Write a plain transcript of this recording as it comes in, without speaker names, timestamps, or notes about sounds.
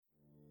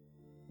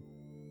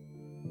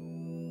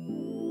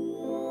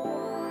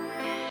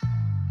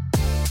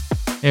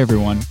Hey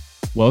everyone,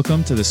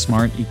 welcome to the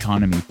Smart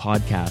Economy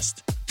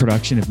Podcast,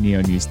 production of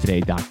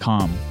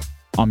neonewstoday.com.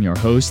 I'm your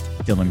host,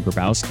 Dylan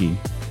Grabowski.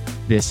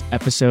 This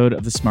episode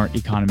of the Smart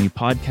Economy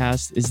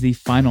Podcast is the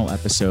final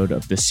episode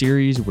of the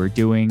series we're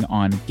doing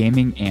on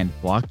gaming and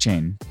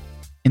blockchain.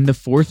 In the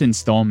fourth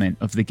installment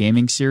of the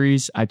gaming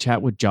series, I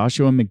chat with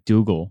Joshua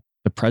McDougall,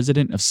 the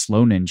president of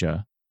Slow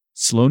Ninja.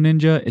 Slow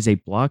Ninja is a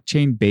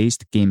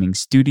blockchain-based gaming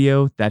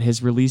studio that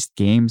has released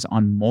games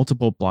on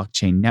multiple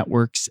blockchain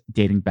networks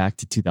dating back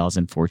to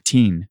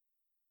 2014.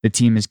 The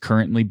team is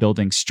currently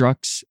building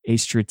Structs, a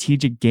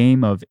strategic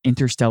game of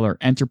interstellar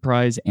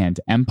enterprise and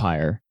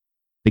empire.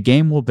 The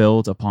game will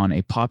build upon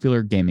a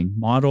popular gaming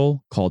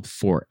model called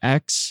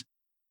 4X,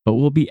 but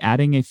will be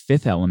adding a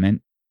fifth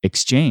element,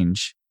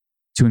 exchange,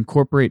 to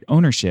incorporate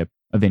ownership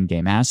of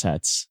in-game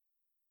assets.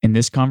 In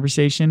this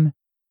conversation,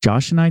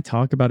 Josh and I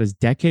talk about his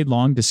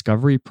decade-long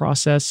discovery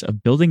process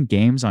of building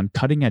games on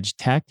cutting-edge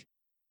tech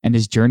and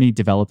his journey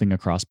developing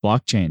across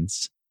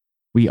blockchains.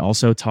 We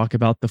also talk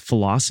about the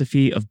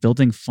philosophy of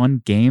building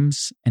fun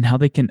games and how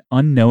they can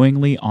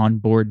unknowingly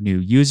onboard new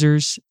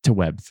users to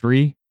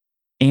Web3.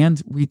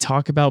 And we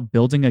talk about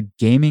building a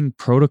gaming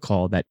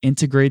protocol that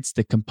integrates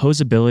the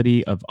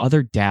composability of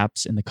other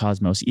dApps in the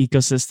Cosmos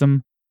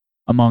ecosystem,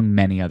 among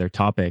many other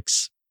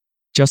topics.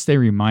 Just a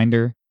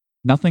reminder,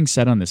 nothing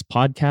said on this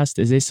podcast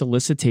is a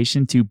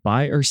solicitation to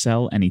buy or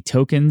sell any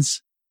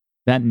tokens,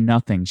 that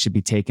nothing should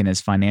be taken as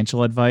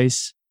financial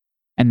advice,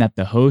 and that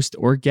the host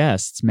or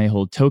guests may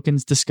hold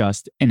tokens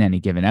discussed in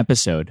any given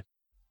episode.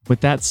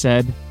 With that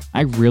said,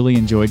 I really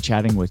enjoyed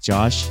chatting with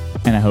Josh,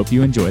 and I hope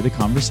you enjoy the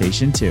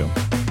conversation too.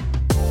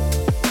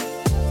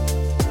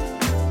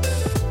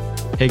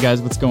 Hey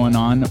guys, what's going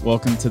on?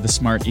 Welcome to the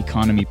Smart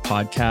Economy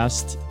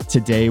Podcast.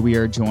 Today we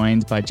are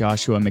joined by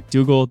Joshua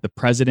McDougall, the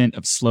president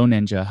of Slow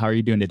Ninja. How are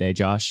you doing today,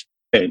 Josh?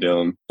 Hey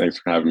Dylan, thanks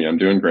for having me. I'm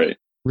doing great.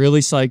 Really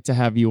psyched to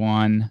have you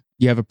on.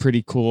 You have a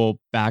pretty cool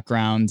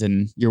background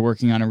and you're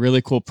working on a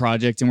really cool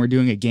project, and we're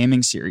doing a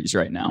gaming series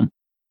right now.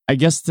 I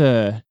guess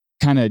to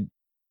kind of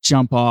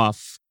jump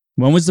off,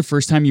 when was the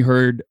first time you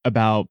heard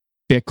about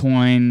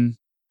Bitcoin,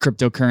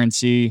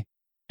 cryptocurrency,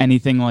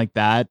 anything like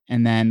that?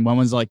 And then when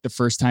was like the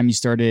first time you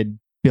started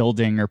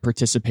building or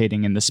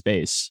participating in the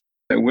space?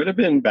 It would have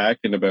been back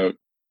in about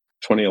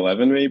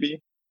 2011,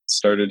 maybe.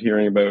 Started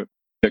hearing about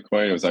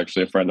Bitcoin. It was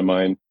actually a friend of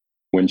mine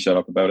when shut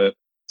up about it.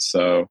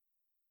 So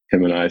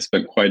him and I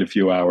spent quite a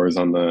few hours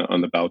on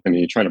the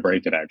balcony trying to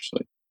break it,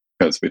 actually,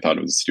 because we thought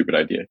it was a stupid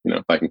idea. You know,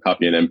 if I can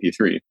copy an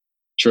MP3,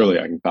 surely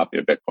I can copy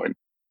a Bitcoin.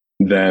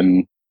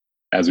 Then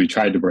as we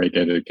tried to break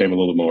it, it became a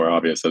little more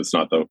obvious that it's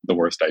not the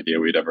worst idea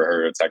we'd ever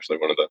heard. It's actually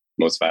one of the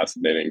most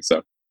fascinating.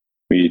 So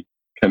we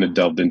kind of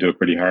delved into it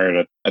pretty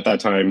hard. At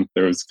that time,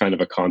 there was kind of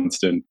a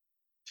constant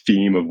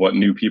theme of what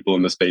new people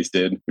in the space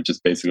did, which is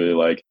basically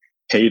like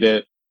hate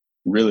it,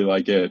 really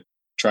like it,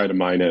 try to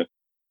mine it,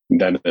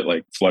 and then it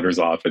like flutters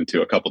off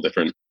into a couple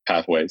different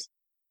pathways.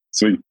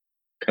 So we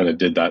kind of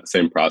did that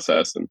same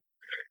process, and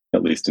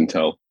at least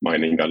until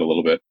mining got a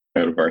little bit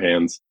out of our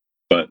hands.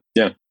 But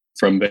yeah,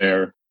 from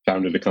there,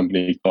 founded a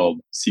company called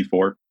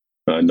C4,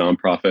 a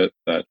nonprofit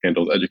that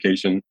handles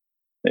education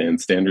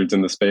and standards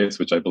in the space,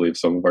 which I believe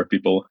some of our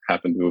people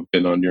happen to have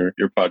been on your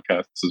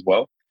podcasts as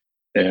well.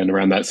 And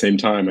around that same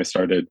time, I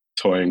started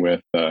toying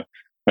with, I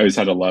always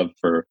had a love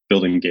for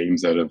building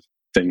games out of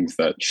things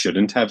that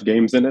shouldn't have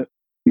games in it.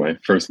 My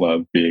first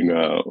love being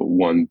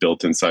one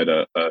built inside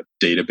a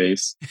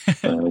database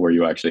where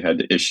you actually had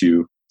to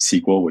issue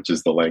SQL, which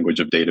is the language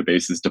of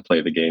databases, to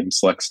play the game.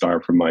 Select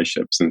star from my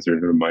ships,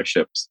 insert from my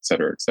ships, et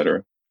cetera, et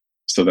cetera.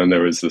 So then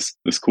there was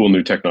this cool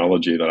new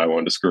technology that I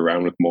wanted to screw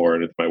around with more,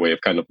 and it's my way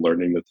of kind of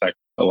learning the tech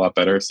a lot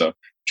better. So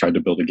tried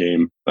to build a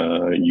game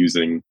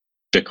using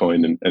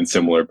Bitcoin and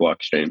similar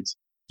blockchains.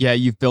 Yeah,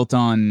 you've built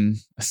on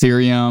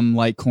Ethereum,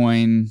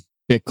 Litecoin,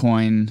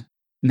 Bitcoin.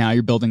 Now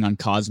you're building on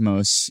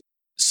Cosmos.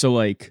 So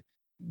like,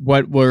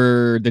 what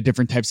were the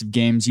different types of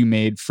games you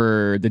made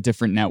for the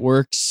different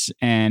networks,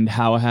 and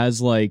how has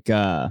like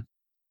the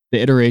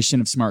iteration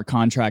of smart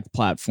contract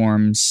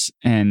platforms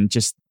and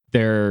just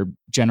their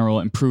general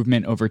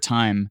improvement over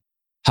time,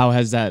 how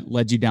has that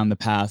led you down the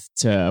path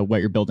to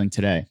what you're building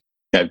today?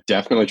 I've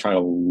definitely tried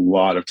a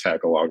lot of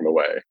tech along the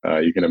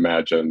way. You can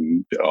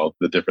imagine all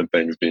the different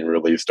things being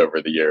released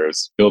over the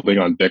years, building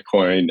on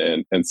Bitcoin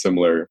and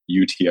similar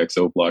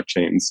UTXO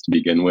blockchains to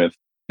begin with.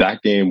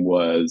 That game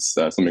was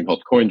something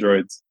called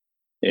CoinDroids.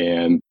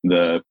 And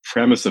the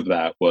premise of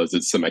that was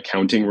it's some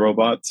accounting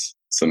robots,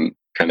 some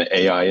kind of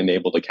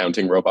AI-enabled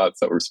accounting robots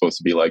that were supposed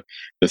to be like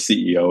the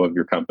CEO of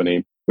your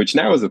company, which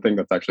now is a thing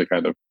that's actually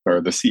kind of, or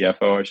the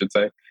CFO, I should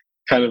say,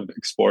 kind of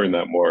exploring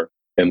that more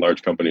in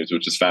large companies,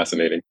 which is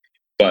fascinating.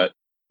 But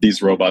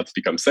these robots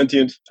become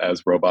sentient,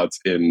 as robots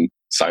in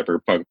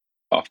cyberpunk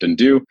often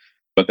do.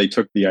 But they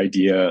took the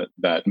idea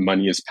that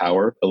money is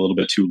power a little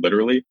bit too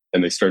literally,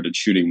 and they started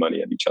shooting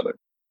money at each other.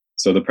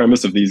 So the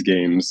premise of these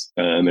games,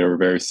 and they were a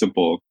very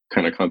simple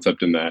kind of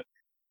concept in that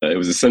it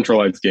was a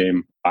centralized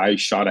game. I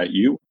shot at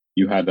you.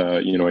 You had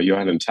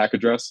an attack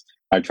address.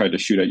 I tried to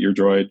shoot at your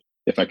droid.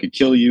 If I could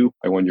kill you,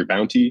 I won your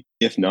bounty.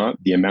 If not,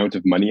 the amount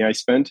of money I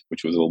spent,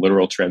 which was a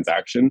literal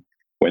transaction,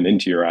 went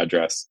into your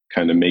address,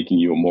 kind of making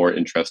you a more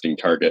interesting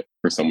target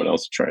for someone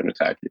else to try and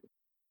attack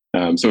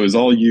you. So it was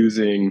all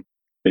using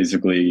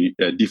basically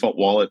default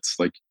wallets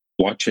like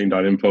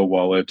blockchain.info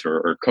wallet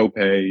or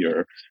Copay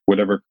or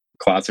whatever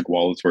classic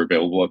wallets were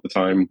available at the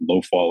time,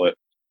 Loaf wallet,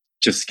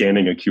 just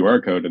scanning a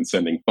QR code and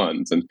sending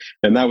funds. And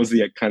that was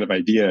the kind of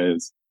idea,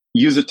 is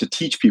use it to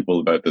teach people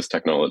about this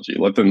technology.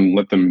 Let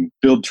them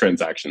build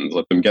transactions,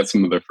 let them get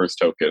some of their first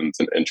tokens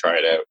and try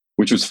it out,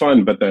 which was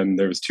fun. But then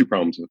there was two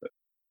problems with it.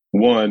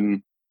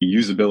 One, the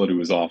usability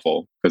was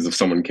awful, because if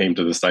someone came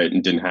to the site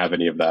and didn't have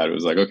any of that, it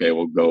was like, okay,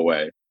 well, go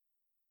away.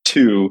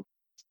 Two,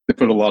 they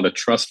put a lot of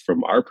trust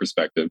from our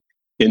perspective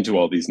into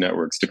all these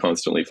networks to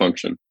constantly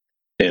function,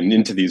 and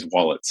into these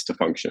wallets to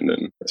function.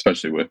 And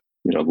especially with,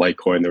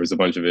 Litecoin, there was a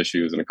bunch of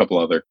issues, and a couple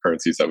other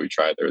currencies that we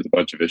tried, there was a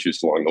bunch of issues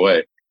along the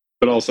way.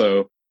 But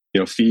also,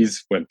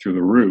 fees went through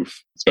the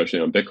roof, especially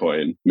on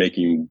Bitcoin,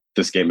 making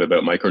this game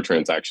about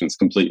microtransactions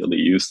completely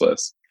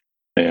useless.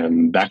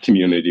 And that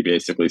community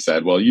basically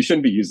said, well, you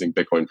shouldn't be using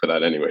Bitcoin for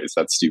that anyways.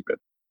 That's stupid.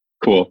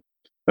 Cool.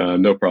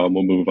 No problem.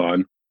 We'll move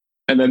on.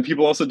 And then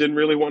people also didn't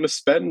really want to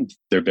spend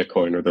their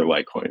Bitcoin or their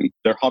Litecoin.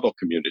 They're HODL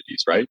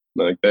communities, right?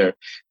 Like they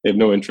have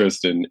no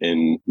interest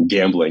in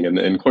gambling.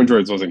 And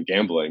CoinDroids wasn't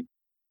gambling,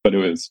 but it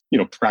was,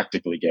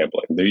 practically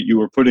gambling. You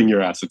were putting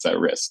your assets at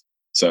risk.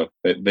 So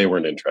they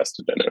weren't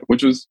interested in it,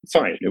 which was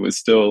fine.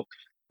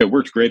 It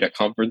worked great at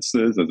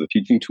conferences as a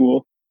teaching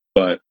tool,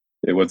 but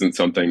it wasn't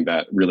something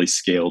that really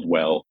scaled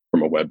well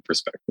from a web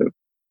perspective.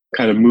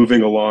 Kind of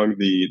moving along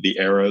the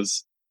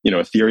eras,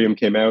 Ethereum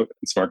came out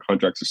and smart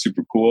contracts are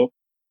super cool.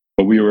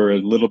 But we were a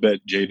little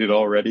bit jaded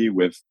already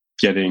with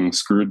getting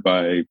screwed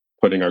by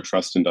putting our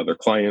trust into other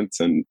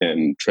clients and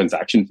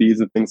transaction fees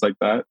and things like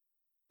that.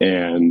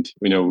 And,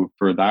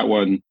 for that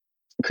one,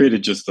 I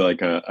created just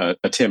like a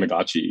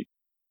Tamagotchi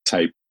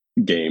type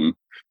game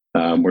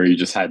where you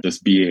just had this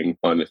being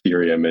on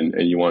Ethereum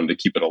and you wanted to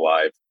keep it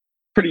alive.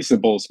 Pretty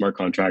simple smart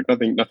contract,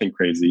 nothing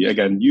crazy.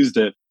 Again, used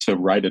it to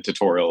write a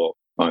tutorial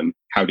on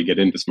how to get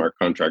into smart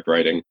contract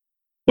writing.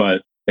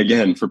 But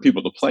again, for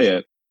people to play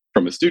it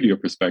from a studio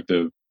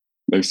perspective,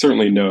 there's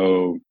certainly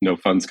no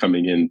funds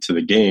coming into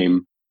the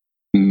game.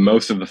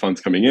 Most of the funds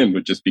coming in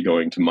would just be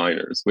going to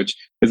miners, which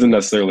isn't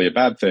necessarily a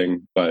bad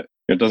thing, but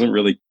it doesn't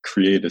really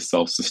create a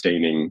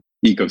self-sustaining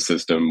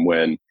ecosystem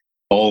when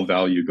all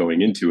value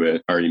going into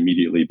it are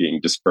immediately being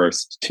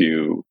dispersed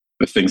to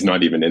the things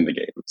not even in the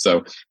game.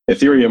 So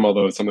Ethereum,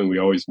 although it's something we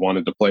always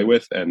wanted to play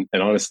with, and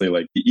honestly,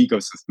 like the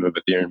ecosystem of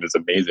Ethereum is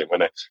amazing.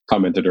 When I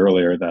commented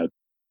earlier that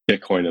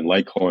Bitcoin and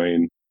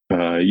Litecoin,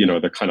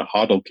 they're kind of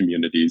HODL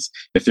communities.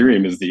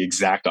 Ethereum is the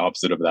exact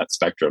opposite of that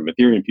spectrum.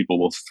 Ethereum people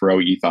will throw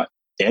ETH at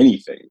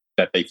anything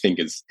that they think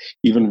is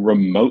even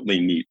remotely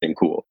neat and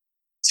cool.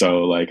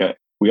 So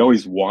we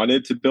always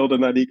wanted to build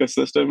in that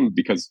ecosystem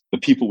because the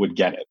people would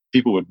get it.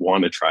 People would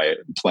want to try it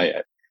and play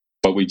it.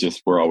 But we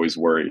just were always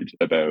worried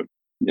about,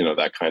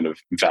 that kind of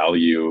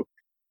value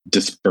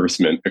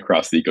disbursement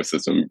across the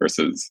ecosystem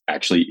versus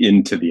actually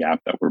into the app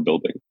that we're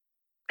building.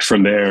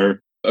 From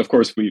there, of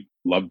course, we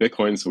love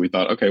Bitcoin, so we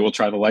thought, okay, we'll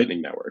try the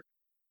Lightning Network.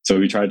 So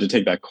we tried to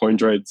take that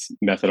CoinDroids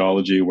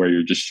methodology where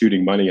you're just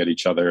shooting money at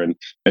each other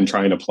and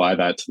try and apply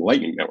that to the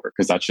Lightning Network,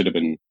 because that should have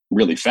been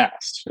really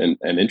fast and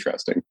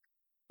interesting.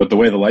 But the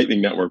way the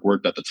Lightning Network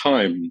worked at the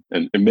time,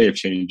 and it may have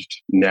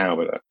changed now,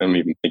 but I don't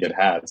even think it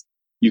has,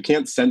 you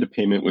can't send a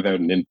payment without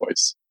an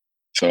invoice.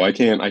 So I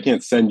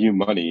can't send you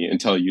money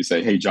until you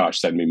say, hey, Josh,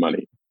 send me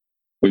money.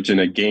 Which in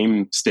a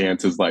game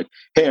stance is like,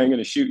 hey, I'm going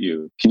to shoot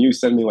you. Can you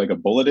send me like a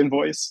bullet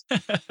invoice?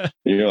 And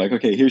you're like,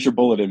 okay, here's your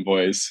bullet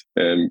invoice.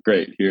 And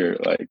great, here,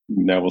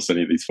 now we'll send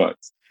you these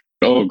funds.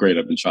 Oh, great,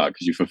 I've been shot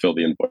because you fulfilled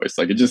the invoice.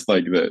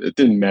 It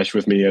didn't mesh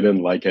with me. I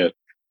didn't like it.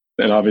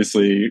 And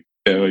obviously,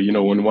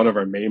 when one of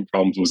our main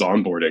problems was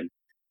onboarding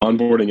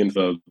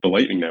into the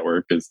Lightning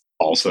Network is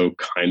also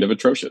kind of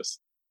atrocious.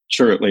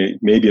 Sure,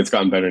 maybe it's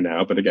gotten better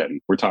now. But again,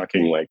 we're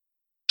talking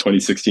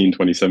 2016,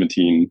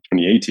 2017,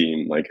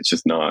 2018. It's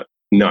just not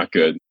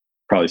good.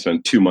 Probably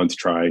spent 2 months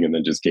trying and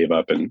then just gave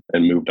up and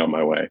moved on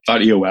my way.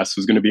 Thought EOS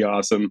was going to be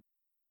awesome.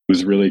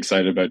 Was really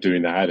excited about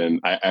doing that. And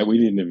we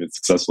didn't even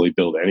successfully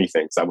build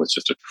anything. So that was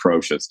just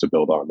atrocious to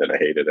build on and I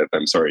hated it.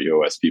 I'm sorry,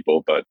 EOS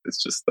people, but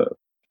it's just the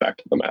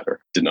fact of the matter.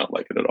 Did not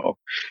like it at all.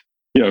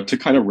 To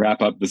kind of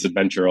wrap up this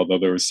adventure, although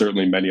there were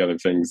certainly many other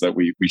things that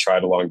we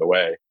tried along the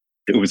way,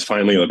 it was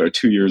finally about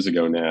 2 years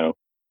ago now.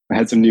 I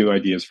had some new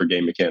ideas for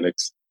game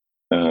mechanics.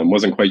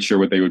 Wasn't quite sure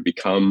what they would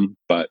become,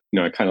 but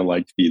I kind of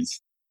liked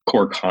these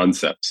core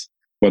concepts.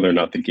 Whether or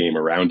not the game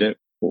around it,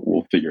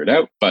 we'll figure it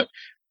out. But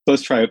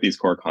let's try out these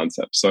core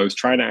concepts. So I was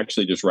trying to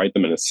actually just write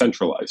them in a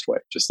centralized way,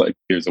 just like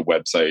here's a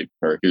website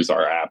or here's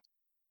our app,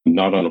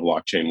 not on a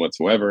blockchain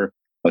whatsoever.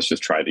 Let's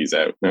just try these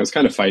out. And I was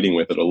kind of fighting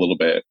with it a little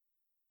bit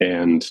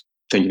and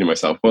thinking to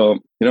myself, well,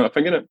 if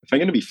I'm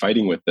gonna be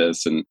fighting with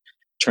this and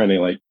trying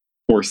to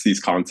force these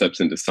concepts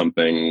into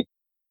something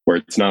where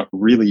it's not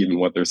really even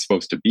what they're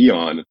supposed to be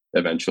on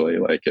eventually,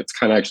 it's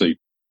kind of actually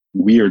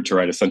weird to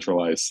write a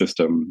centralized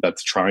system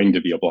that's trying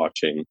to be a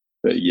blockchain,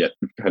 but yet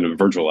kind of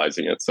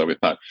virtualizing it. So we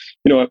thought,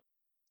 you know what,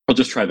 I'll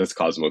just try this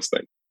Cosmos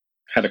thing.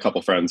 Had a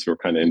couple friends who were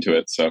kind of into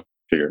it, so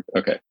figured,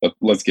 okay,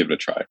 let's give it a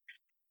try.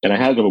 And I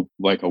had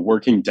a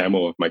working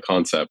demo of my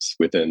concepts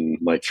within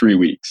like 3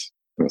 weeks.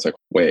 And I was like,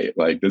 wait,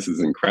 like this is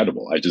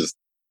incredible.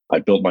 I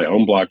built my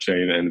own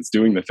blockchain and it's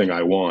doing the thing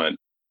I want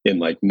in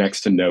like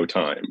next to no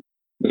time.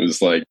 It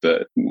was like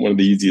one of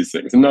the easiest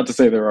things. And not to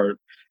say there are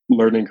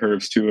learning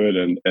curves to it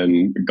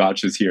and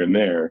gotchas here and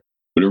there,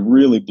 but it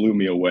really blew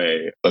me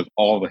away of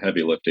all the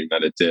heavy lifting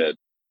that it did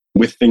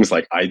with things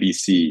like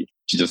IBC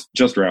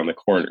just around the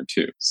corner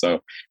too. So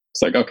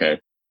it's like, okay,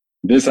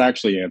 this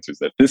actually answers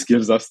it. This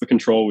gives us the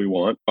control we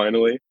want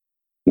finally,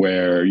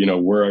 where, you know,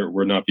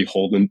 we're not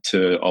beholden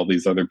to all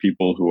these other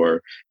people who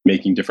are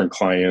making different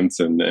clients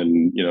and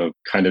you know,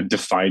 kind of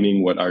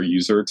defining what our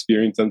user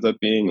experience ends up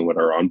being and what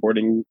our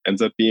onboarding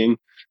ends up being.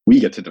 We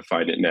get to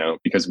define it now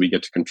because we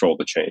get to control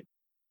the chain.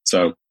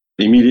 So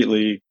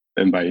immediately,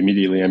 and by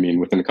immediately I mean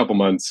within a couple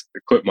months, I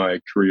quit my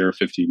career of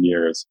 15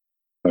 years.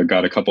 I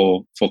got a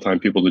couple full-time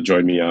people to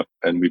join me up,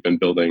 and we've been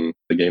building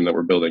the game that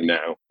we're building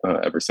now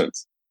ever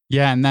since.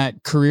 Yeah, and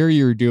that career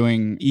you were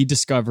doing,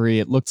 e-discovery,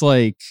 it looked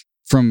like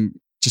from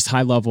just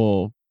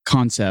high-level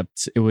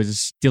concept, it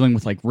was dealing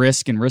with like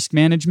risk and risk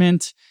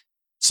management.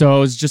 So I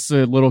was just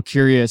a little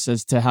curious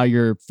as to how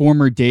your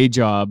former day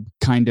job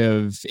kind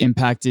of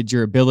impacted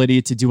your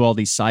ability to do all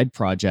these side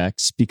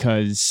projects,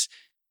 because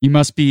you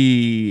must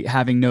be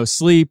having no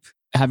sleep,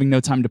 having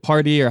no time to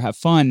party or have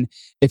fun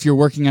if you're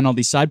working on all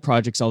these side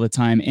projects all the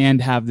time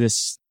and have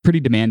this pretty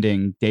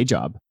demanding day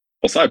job.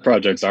 Well, side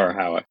projects are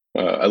how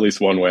at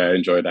least one way I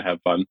enjoy to have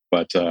fun,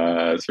 but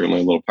certainly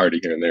a little party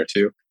here and there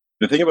too.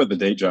 The thing about the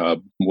day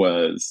job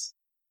was,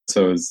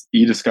 so it's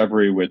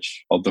e-discovery,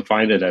 which I'll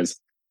define it as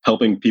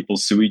helping people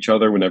sue each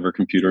other whenever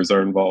computers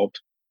are involved.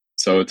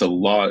 So it's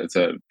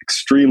an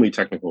extremely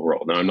technical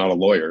role. Now, I'm not a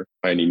lawyer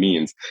by any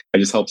means. I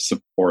just help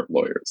support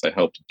lawyers. I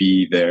help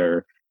be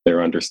their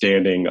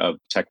understanding of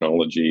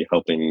technology,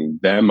 helping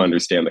them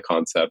understand the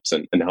concepts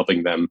and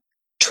helping them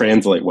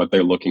translate what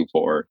they're looking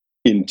for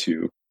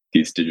into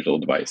these digital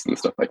devices and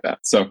stuff like that.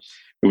 So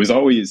it was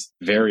always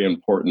very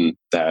important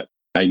that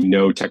I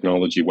know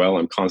technology well.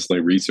 I'm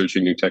constantly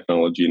researching new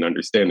technology and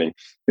understanding.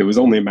 It was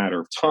only a matter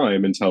of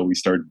time until we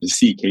started to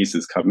see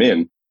cases come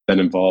in that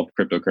involved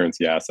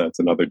cryptocurrency assets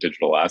and other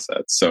digital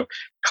assets. So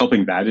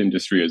helping that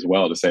industry as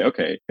well to say,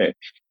 okay, hey,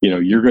 you know,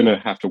 you're going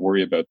to have to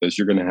worry about this.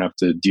 You're going to have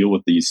to deal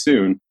with these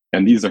soon.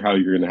 And these are how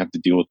you're going to have to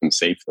deal with them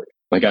safely.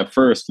 Like at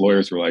first,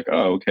 lawyers were like,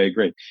 oh, okay,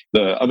 great.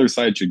 The other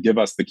side should give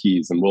us the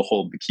keys and we'll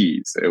hold the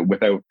keys,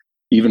 without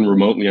even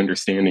remotely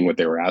understanding what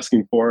they were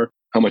asking for,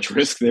 how much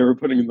risk they were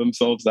putting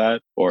themselves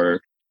at, or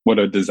what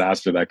a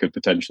disaster that could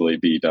potentially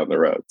be down the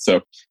road.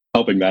 So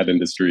helping that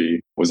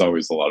industry was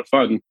always a lot of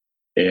fun.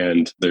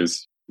 And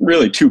there's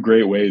really two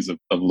great ways of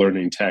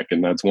learning tech.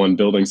 And that's one,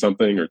 building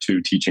something, or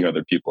two, teaching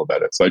other people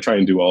about it. So I try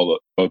and do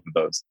both of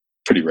those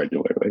pretty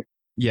regularly.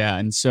 Yeah.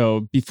 And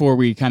so before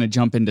we kind of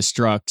jump into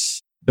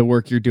Structs, the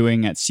work you're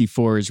doing at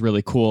C4 is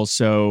really cool.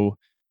 So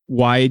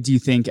why do you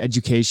think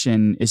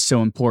education is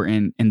so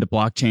important in the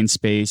blockchain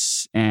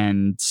space?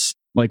 And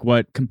like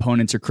what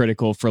components are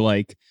critical for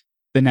like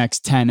the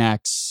next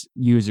 10x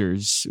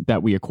users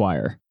that we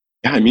acquire?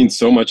 Yeah, I mean,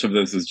 so much of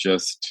this is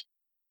just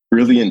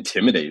really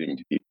intimidating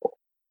to people.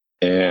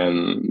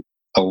 And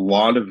a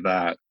lot of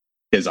that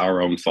is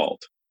our own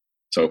fault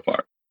so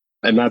far.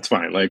 And that's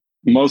fine. Like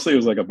mostly it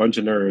was like a bunch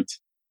of nerds.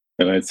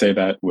 And I'd say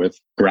that with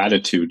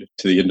gratitude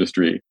to the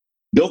industry,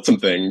 built some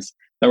things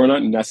that were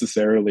not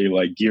necessarily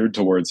like geared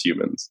towards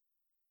humans,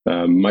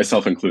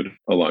 myself included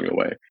along the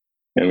way.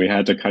 And we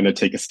had to kind of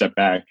take a step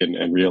back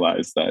and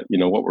realize that, you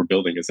know, what we're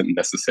building isn't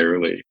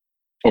necessarily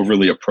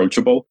overly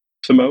approachable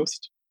to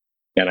most.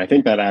 And I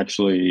think that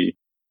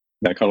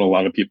caught a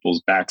lot of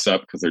people's backs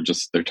up because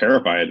they're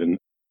terrified. And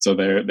so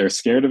they're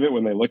scared of it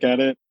when they look at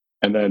it.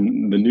 And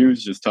then the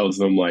news just tells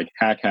them like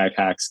hack,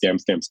 scam,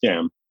 scam,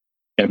 scam.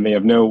 And they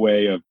have no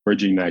way of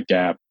bridging that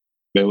gap.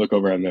 They look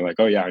over and they're like,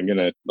 oh yeah, I'm going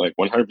to like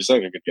 100% I'm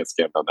going to get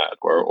scammed on that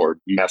or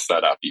mess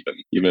that up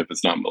even if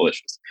it's not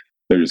malicious.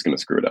 They're just going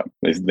to screw it up.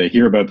 They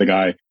hear about the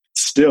guy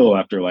still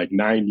after like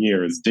 9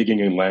 years digging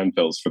in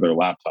landfills for their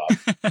laptop.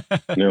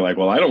 And they're like,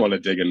 well, I don't want to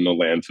dig in a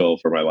landfill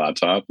for my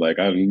laptop. Like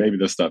maybe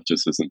this stuff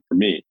just isn't for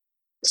me.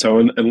 So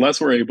unless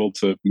we're able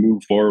to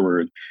move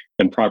forward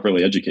and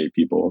properly educate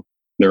people,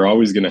 they're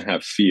always going to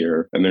have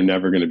fear and they're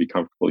never going to be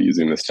comfortable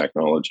using this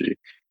technology.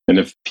 And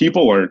if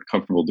people aren't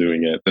comfortable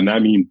doing it, then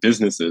that means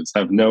businesses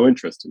have no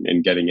interest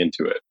in getting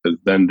into it, because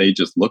then they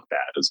just look bad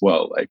as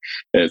well. Like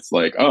it's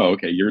like, oh,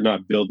 okay, you're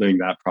not building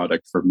that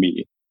product for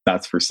me.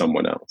 That's for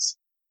someone else.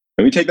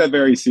 And we take that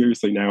very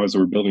seriously now as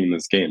we're building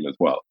this game as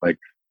well. Like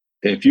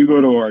if you go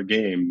to our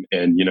game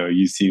and, you know,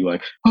 you see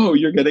like, oh,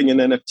 you're getting an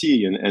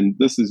NFT and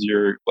this is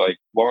your like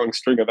long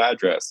string of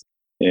address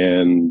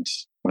and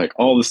like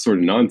all this sort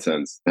of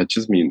nonsense, that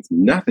just means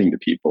nothing to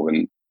people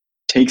and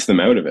takes them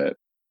out of it.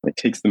 Like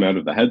takes them out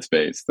of the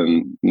headspace,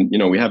 then, you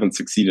know, we haven't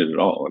succeeded at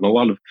all. And a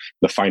lot of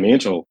the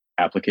financial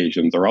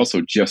applications are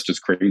also just as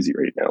crazy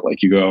right now.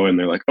 Like you go and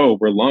they're like, oh,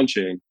 we're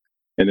launching,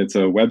 and it's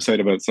a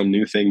website about some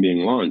new thing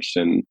being launched.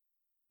 And,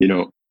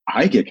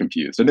 I get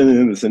confused. I've been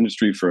in this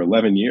industry for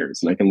 11 years,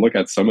 and I can look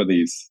at some of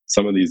these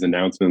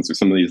announcements or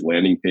some of these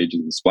landing pages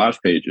and splash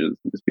pages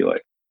and just be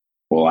like,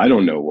 well, I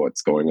don't know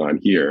what's going on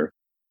here.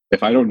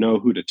 If I don't know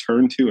who to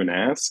turn to and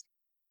ask,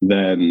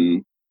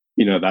 then,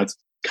 that's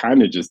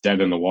kind of just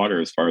dead in the water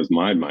as far as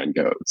my mind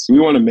goes. So we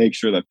want to make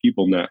sure that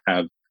people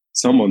have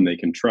someone they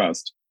can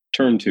trust,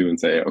 turn to and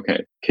say,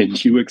 okay, can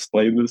you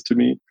explain this to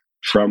me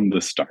from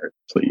the start,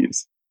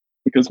 please?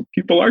 Because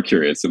people are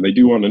curious and they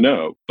do want to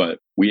know, but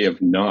we have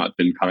not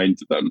been kind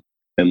to them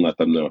and let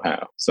them know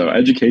how. So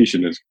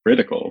education is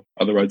critical.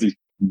 Otherwise,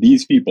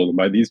 these people, and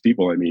by these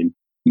people, I mean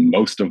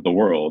most of the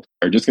world,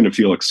 are just going to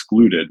feel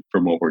excluded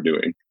from what we're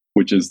doing,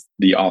 which is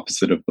the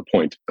opposite of the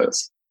point of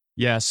this.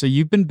 Yeah. So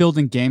you've been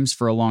building games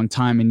for a long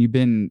time and you've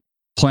been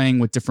playing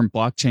with different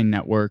blockchain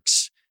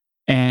networks.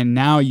 And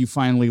now you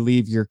finally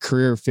leave your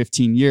career of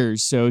 15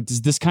 years. So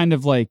does this kind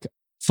of like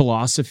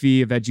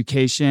philosophy of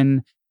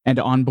education and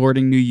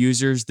onboarding new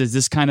users, does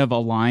this kind of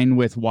align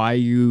with why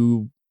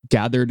you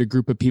gathered a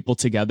group of people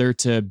together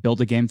to build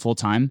a game full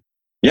time?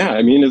 Yeah,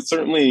 I mean, it's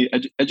certainly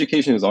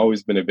education has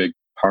always been a big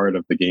part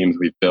of the games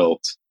we've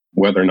built,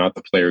 whether or not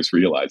the players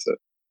realize it.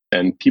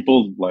 And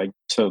people like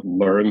to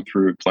learn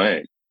through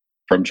playing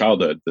from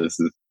childhood. This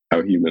is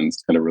how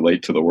humans kind of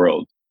relate to the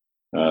world.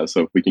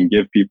 So if we can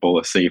give people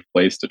a safe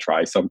place to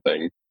try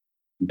something,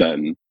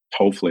 then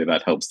hopefully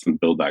that helps them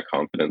build that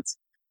confidence,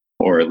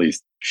 or at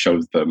least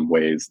shows them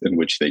ways in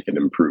which they can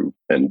improve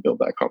and build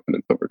that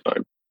confidence over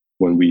time.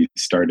 When we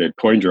started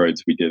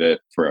CoinDroids, we did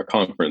it for a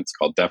conference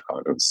called DEF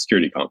CON. It was a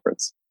security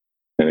conference.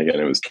 And again,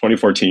 it was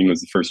 2014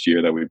 was the first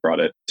year that we brought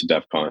it to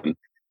DEF CON.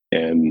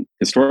 And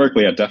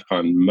historically at DEF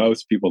CON,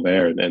 most people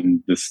there,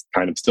 and this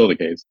kind of still the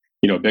case,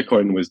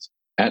 Bitcoin was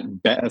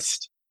at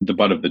best the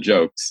butt of the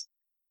jokes,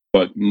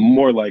 but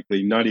more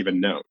likely not even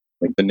known.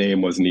 Like the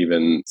name wasn't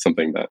even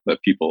something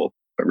that people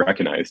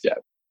recognized yet.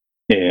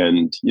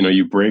 And,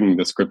 you bring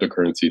this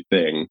cryptocurrency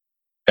thing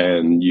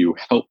and you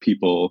help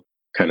people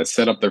kind of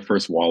set up their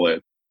first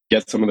wallet,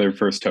 get some of their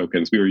first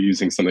tokens. We were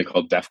using something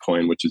called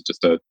DefCoin, which is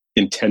just a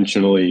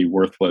intentionally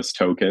worthless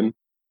token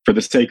for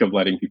the sake of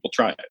letting people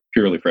try it,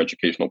 purely for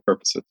educational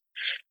purposes.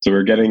 So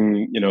we're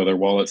getting, their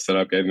wallet set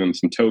up, getting them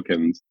some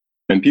tokens,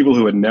 and people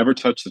who had never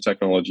touched the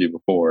technology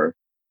before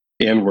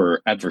and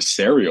were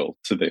adversarial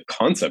to the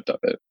concept of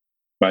it.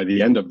 By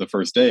the end of the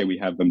first day, we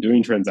have them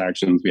doing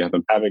transactions, we have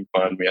them having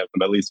fun, we have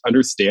them at least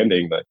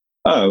understanding that,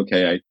 oh,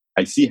 okay,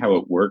 I see how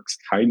it works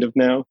kind of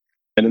now.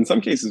 And in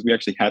some cases, we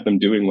actually had them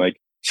doing like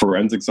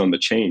forensics on the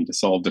chain to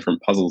solve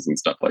different puzzles and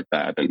stuff like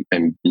that,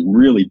 and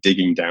really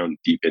digging down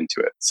deep into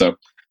it. So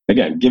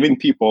again, giving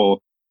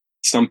people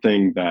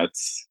something that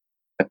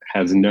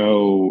has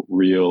no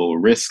real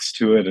risks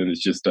to it and is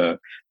just a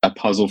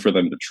puzzle for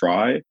them to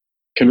try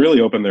can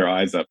really open their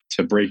eyes up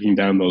to breaking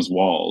down those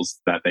walls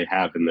that they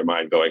have in their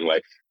mind, going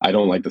like, I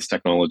don't like this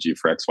technology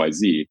for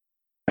XYZ.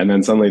 And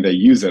then suddenly they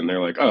use it and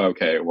they're like, oh,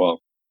 okay,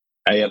 well,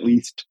 I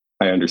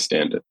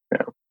understand it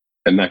now.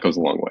 And that goes a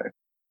long way.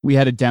 We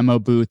had a demo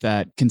booth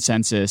at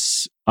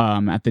Consensus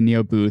at the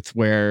Neo booth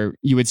where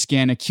you would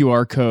scan a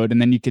QR code and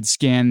then you could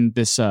scan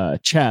this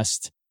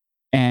chest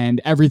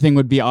and everything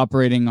would be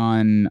operating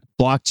on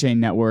blockchain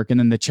network. And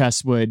then the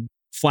chest would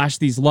flash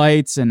these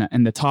lights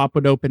and the top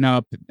would open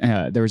up.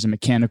 There was a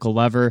mechanical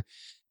lever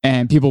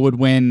and people would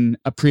win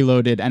a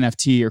preloaded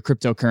NFT or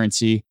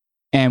cryptocurrency.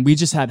 And we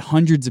just had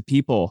hundreds of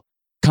people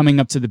coming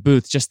up to the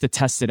booth just to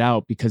test it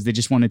out because they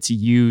just wanted to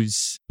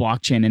use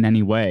blockchain in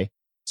any way.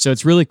 So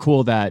it's really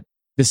cool that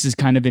this is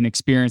kind of an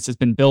experience that's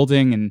been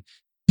building and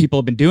people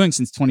have been doing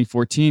since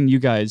 2014,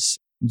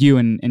 you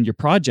and your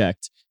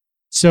project.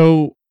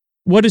 So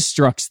what is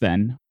Structs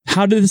then?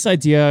 How did this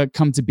idea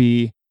come to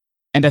be?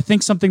 And I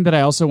think something that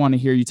I also want to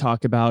hear you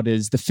talk about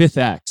is the fifth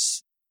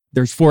X.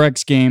 There's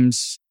 4X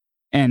games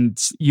and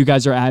you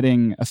guys are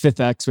adding a fifth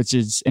X, which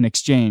is an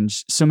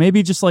exchange. So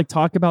maybe just like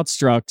talk about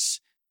Structs,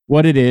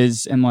 what it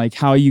is, and like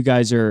how you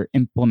guys are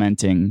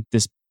implementing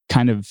this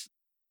kind of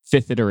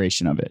fifth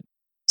iteration of it.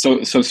 So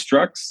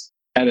Structs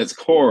at its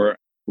core,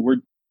 we're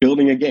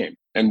building a game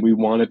and we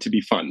want it to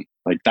be fun.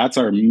 Like that's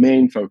our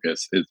main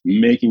focus, is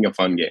making a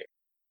fun game.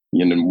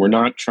 We're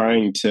not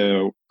trying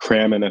to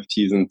cram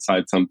NFTs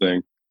inside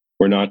something.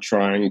 We're not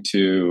trying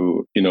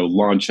to,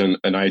 launch an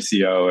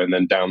ICO and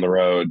then down the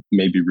road,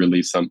 maybe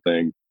release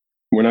something.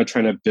 We're not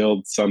trying to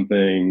build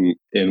something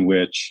in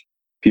which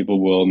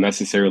people will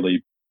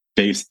necessarily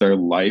base their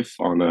life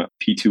on a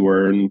P2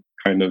 earn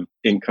kind of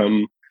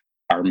income.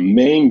 Our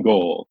main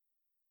goal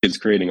is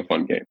creating a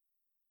fun game.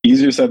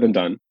 Easier said than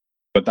done,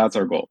 but that's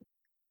our goal.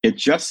 It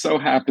just so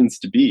happens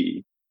to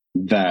be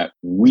that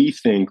we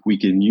think we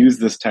can use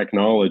this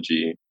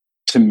technology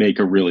to make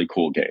a really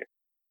cool game.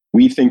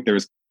 We think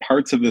there's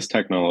parts of this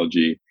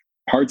technology,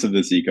 parts of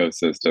this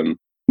ecosystem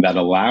that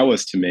allow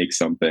us to make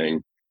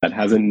something that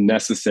hasn't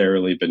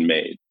necessarily been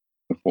made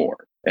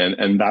before.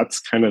 And that's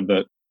kind of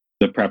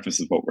the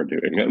preface of what we're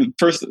doing.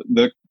 First,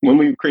 when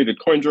we created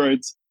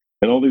CoinDroids,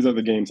 and all these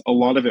other games, a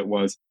lot of it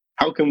was,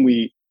 how can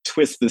we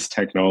twist this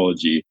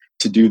technology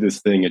to do this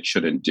thing it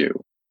shouldn't do?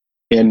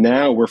 And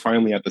now we're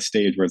finally at the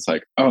stage where it's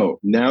like, oh,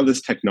 now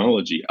this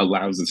technology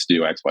allows us to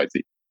do X, Y,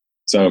 Z.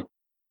 So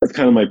that's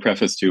kind of my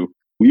preface to,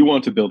 we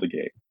want to build a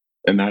game,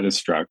 and that is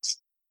Structs.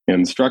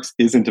 And Structs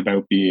isn't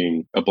about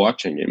being a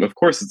blockchain game. Of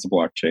course, it's a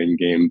blockchain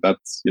game.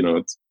 That's,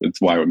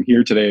 it's why I'm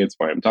here today. It's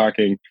why I'm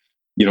talking.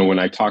 When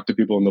I talk to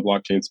people in the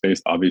blockchain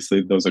space,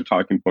 obviously those are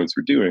talking points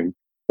we're doing.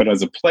 But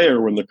as a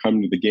player, when they're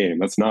coming to the game,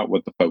 that's not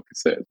what the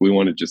focus is. We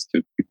want to just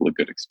give people a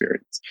good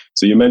experience.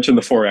 So you mentioned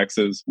the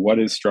 4Xs. What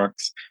is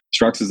Structs?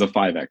 Structs is a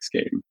 5X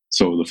game.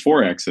 So the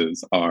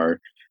 4Xs are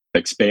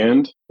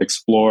expand,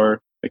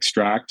 explore,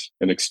 extract,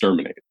 and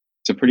exterminate.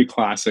 It's a pretty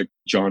classic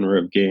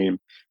genre of game.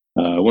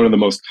 One of the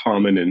most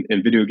common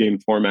in video game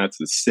formats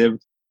is Civ.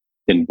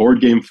 In board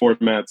game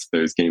formats,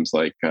 there's games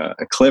like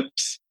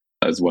Eclipse,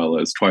 as well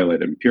as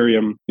Twilight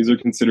Imperium. These are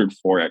considered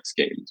 4X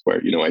games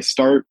where, I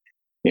start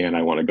and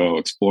I want to go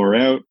explore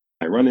out.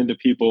 I run into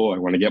people. I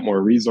want to get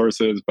more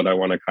resources, but I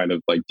want to kind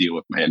of like deal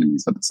with my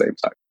enemies at the same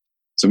time.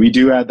 So we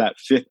do add that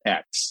fifth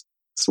X.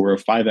 So we're a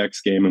 5X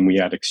game and we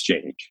add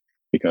exchange,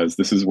 because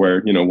this is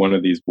where, one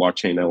of these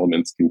blockchain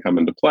elements can come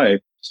into play.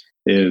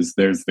 Is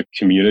there's the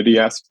community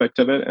aspect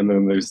of it, and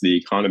then there's the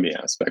economy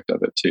aspect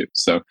of it too.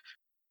 So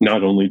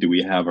not only do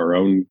we have our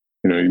own,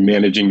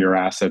 managing your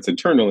assets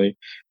internally,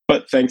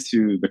 but thanks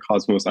to the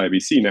Cosmos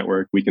IBC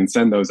network, we can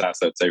send those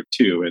assets out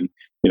too. And,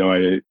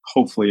 I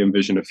hopefully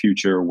envision a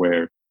future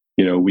where,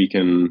 we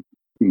can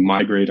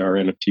migrate our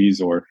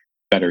NFTs, or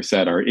better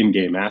said, our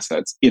in-game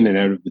assets in and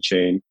out of the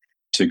chain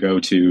to go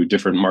to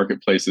different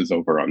marketplaces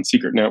over on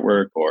Secret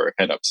Network, or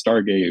head up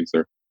Stargaze,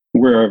 or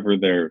wherever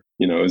there,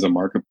 is a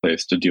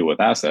marketplace to deal with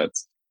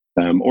assets,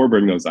 or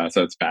bring those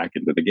assets back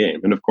into the game.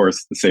 And of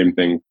course, the same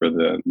thing for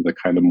the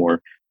kind of more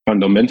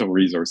fundamental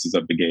resources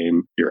of the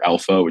game, your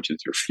alpha, which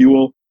is your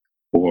fuel,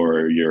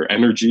 or your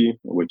energy,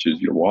 which is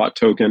your watt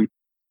token,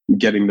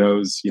 getting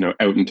those,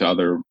 out into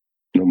other,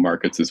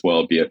 markets as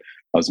well, be it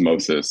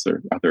osmosis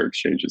or other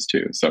exchanges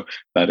too. So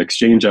that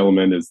exchange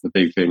element is the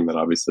big thing that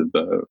obviously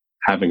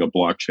having a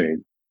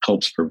blockchain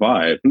helps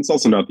provide. And it's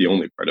also not the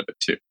only part of it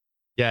too.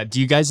 Yeah. Do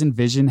you guys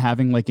envision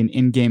having like an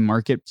in-game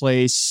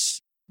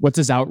marketplace? What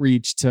does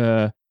outreach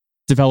to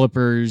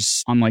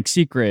developers on like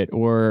Secret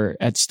or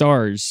at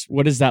Stars?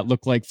 What does that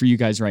look like for you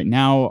guys right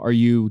now? Are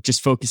you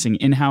just focusing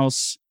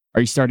in-house?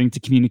 Are you starting to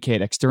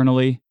communicate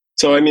externally?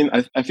 So,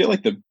 I feel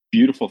like the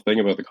beautiful thing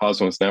about the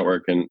Cosmos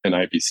Network and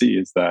IPC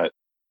is that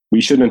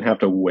we shouldn't have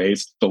to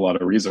waste a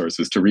lot of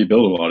resources to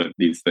rebuild a lot of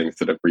these things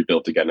that have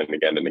rebuilt again and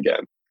again and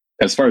again.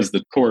 As far as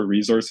the core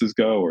resources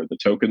go, or the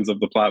tokens of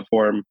the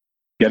platform,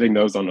 getting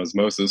those on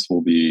Osmosis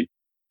will be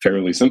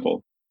fairly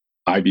simple.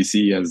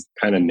 IBC has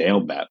kind of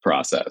nailed that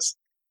process.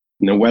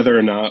 Now, whether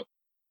or not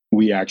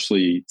we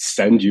actually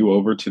send you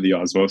over to the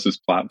Osmosis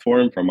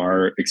platform from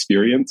our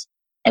experience,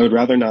 I would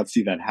rather not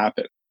see that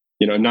happen.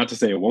 Not to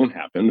say it won't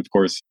happen. Of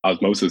course,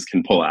 Osmosis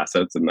can pull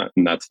assets and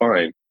that's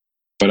fine.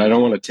 But I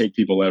don't want to take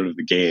people out of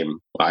the game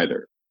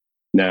either.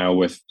 Now,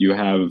 you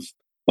have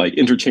like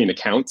interchain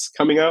accounts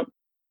coming up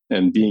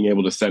and being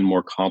able to send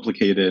more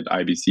complicated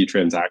IBC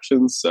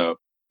transactions. So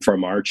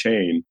from our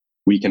chain,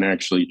 we can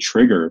actually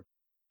trigger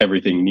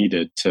everything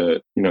needed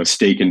to,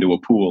 stake into a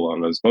pool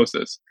on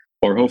Osmosis.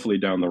 Or hopefully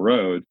down the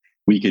road,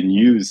 we can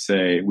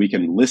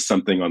list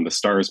something on the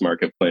Stars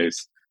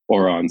marketplace,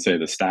 or on, say,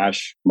 the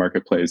Stash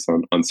marketplace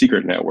on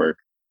Secret Network,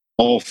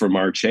 all from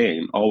our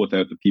chain, all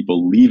without the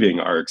people leaving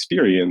our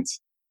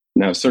experience.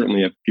 Now,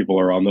 certainly if people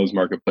are on those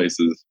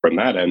marketplaces from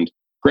that end,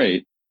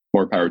 great,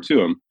 more power to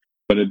them.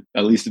 But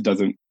at least it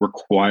doesn't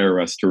require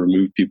us to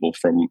remove people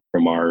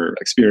from our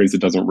experience.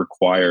 It doesn't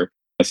require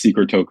a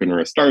Secret token or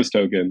a Stars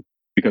token,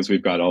 because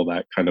we've got all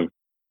that kind of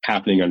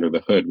happening under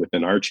the hood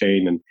within our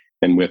chain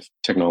and with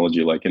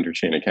technology like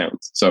interchain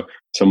accounts. So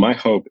my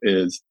hope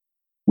is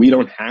we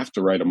don't have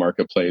to write a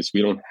marketplace.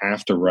 We don't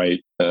have to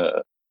write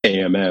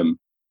AMM.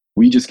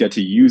 We just get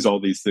to use all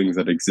these things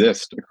that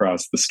exist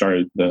across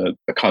the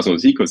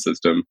Cosmos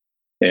ecosystem.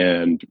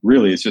 And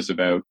really, it's just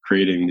about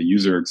creating the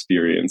user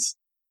experience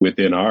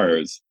within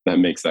ours that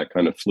makes that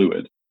kind of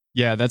fluid.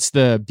 Yeah, that's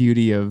the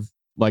beauty of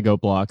Lego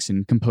blocks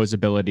and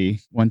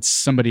composability. Once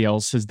somebody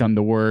else has done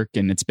the work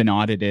and it's been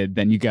audited,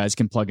 then you guys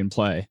can plug and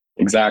play.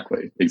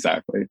 Exactly.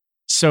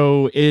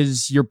 So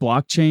is your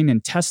blockchain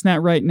in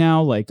testnet right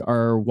now? Like,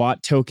 are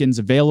Watt tokens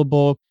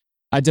available?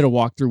 I did a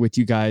walkthrough with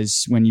you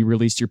guys when you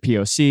released your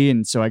POC,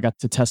 and so I got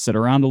to test it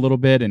around a little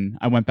bit, and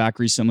I went back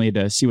recently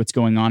to see what's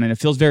going on, and it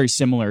feels very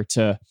similar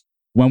to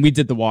when we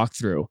did the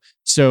walkthrough.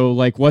 So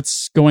like,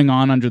 what's going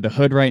on under the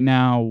hood right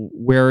now?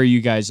 Where are you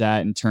guys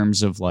at in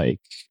terms of like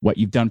what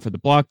you've done for the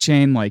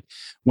blockchain? Like,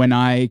 when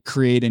I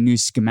create a new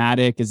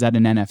schematic, is that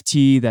an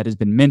NFT that has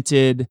been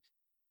minted?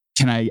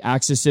 Can I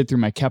access it through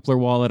my Kepler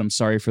wallet? I'm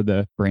sorry for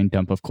the brain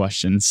dump of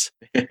questions.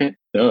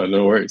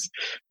 No worries.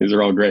 These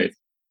are all great.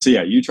 So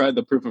yeah, you tried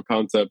the proof of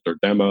concept or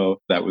demo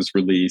that was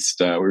released.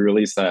 We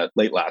released that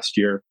late last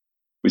year.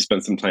 We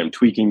spent some time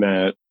tweaking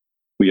that.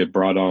 We had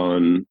brought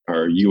on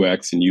our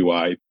UX and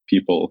UI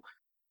people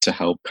to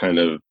help kind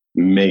of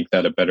make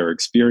that a better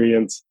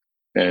experience.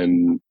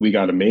 And we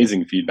got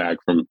amazing feedback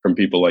from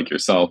people like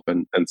yourself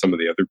and some of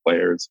the other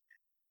players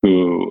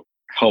who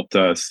helped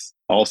us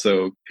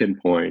also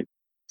pinpoint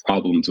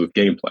problems with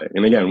gameplay.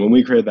 And again, when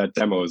we created that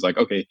demo, it was like,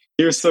 okay,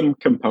 here's some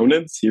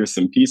components, here's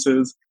some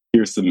pieces,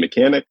 here's some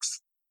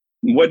mechanics.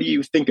 What do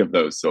you think of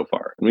those so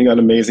far? And we got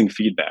amazing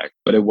feedback,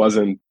 but it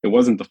wasn't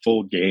the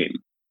full game,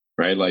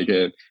 right? Like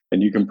it,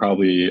 and you can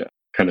probably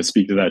kind of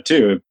speak to that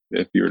too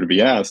if you were to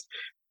be asked.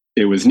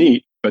 It was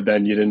neat, but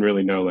then you didn't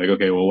really know, like,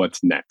 okay, well,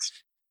 what's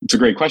next? It's a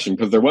great question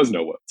because there was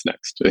no what's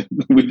next.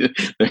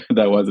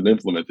 That wasn't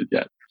implemented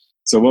yet.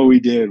 So what we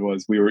did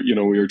was we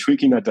were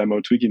tweaking that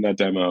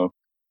demo,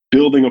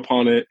 building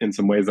upon it in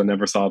some ways that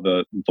never saw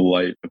the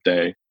light of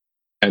day.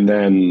 And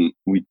then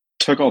we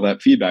took all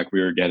that feedback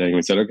we were getting and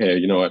we said, okay,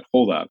 you know what,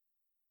 hold up.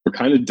 We're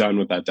kind of done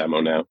with that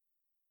demo now.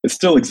 It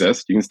still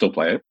exists. You can still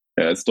play it.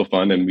 It's still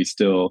fun. And we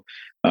still,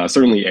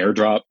 certainly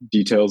airdrop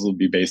details will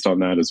be based on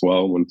that as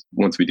well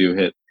once we do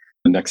hit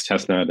the next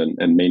testnet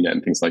and mainnet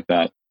and things like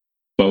that.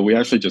 But we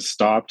actually just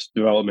stopped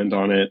development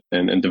on it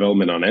and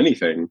development on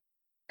anything.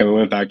 And we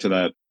went back to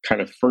that kind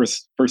of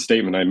first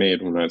statement I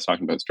made when I was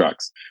talking about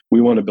Structs.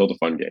 We want to build a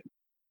fun game.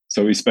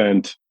 So we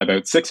spent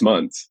about 6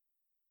 months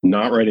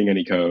not writing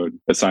any code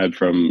aside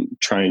from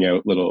trying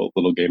out little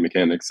game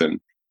mechanics and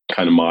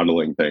kind of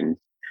modeling things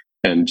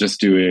and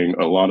just doing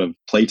a lot of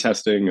play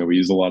testing. And we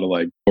use a lot of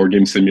like board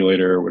game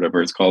simulator or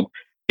whatever it's called,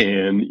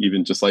 and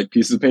even just like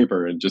pieces of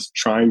paper and just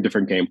trying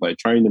different gameplay,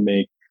 trying to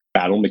make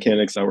battle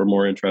mechanics that were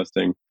more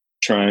interesting,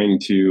 trying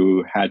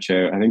to hatch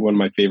out. I think one of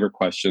my favorite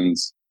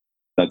questions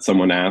that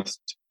someone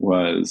asked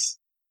was,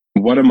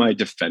 what am I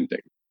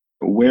defending?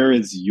 Where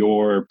is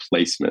your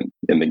placement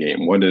in the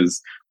game? What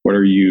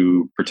are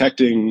you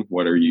protecting?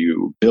 What are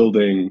you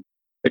building,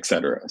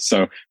 etc.?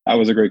 So that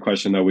was a great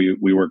question that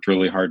we worked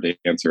really hard to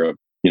answer of,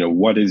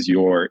 what is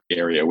your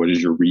area? What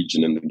is your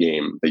region in the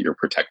game that you're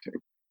protecting?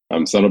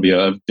 So that'll be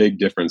a big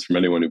difference from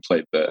anyone who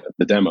played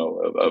the demo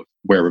of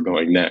where we're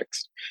going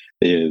next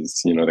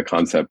is, the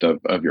concept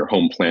of your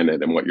home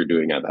planet and what you're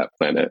doing at that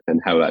planet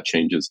and how that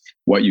changes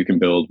what you can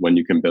build, when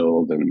you can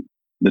build, and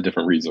the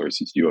different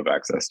resources you have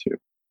access to.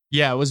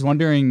 Yeah, I was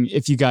wondering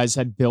if you guys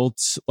had built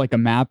like a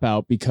map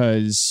out,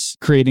 because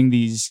creating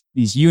these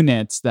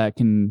units that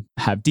can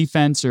have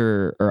defense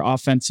or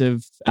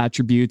offensive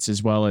attributes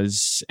as well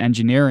as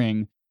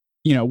engineering,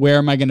 where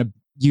am I going to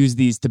use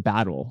these to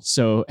battle?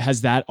 So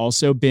has that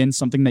also been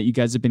something that you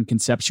guys have been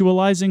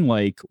conceptualizing?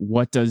 Like,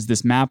 what does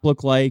this map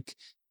look like?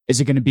 Is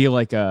it going to be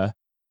like a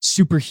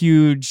super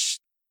huge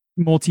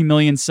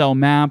multi-million cell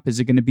map? Is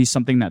it going to be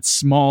something that's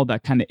small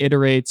that kind of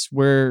iterates?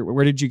 Where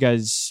did you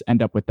guys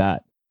end up with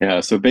that? Yeah,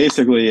 so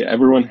basically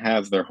everyone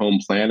has their home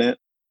planet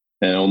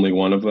and only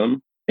one of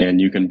them, and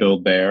you can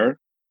build there.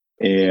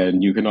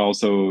 And you can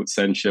also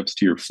send ships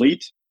to your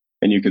fleet,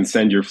 and you can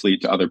send your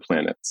fleet to other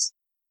planets.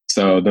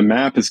 So the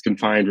map is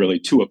confined really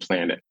to a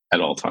planet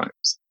at all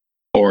times.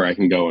 Or I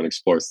can go and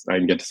explore, I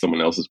can get to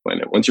someone else's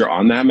planet. Once you're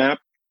on that map,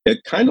 it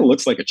kind of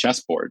looks like a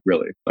chessboard,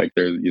 really. Like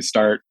you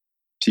start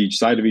to each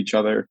side of each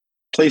other.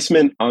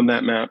 Placement on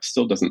that map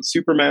still doesn't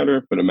super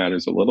matter, but it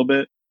matters a little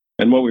bit.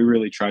 And what we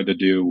really tried to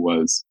do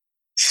was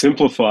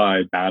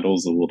simplify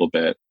battles a little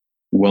bit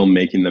while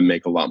making them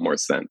make a lot more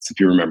sense. If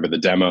you remember the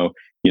demo,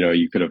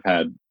 you could have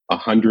had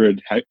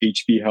 100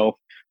 HP health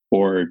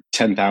or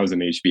 10,000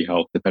 HP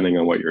health, depending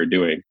on what you're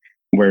doing,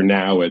 where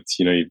now it's,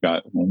 you've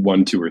got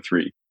 1, 2, or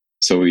 3.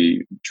 So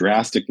we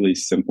drastically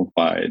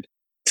simplified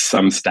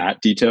some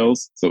stat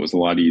details. So it was a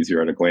lot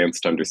easier at a glance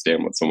to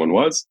understand what someone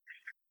was.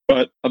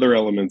 But other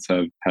elements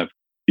have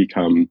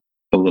become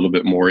a little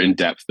bit more in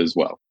depth as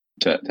well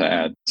to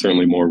add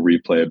certainly more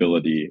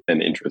replayability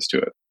and interest to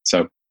it.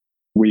 So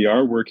we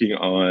are working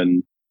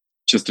on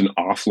just an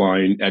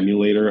offline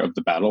emulator of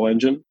the battle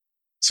engine.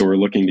 So we're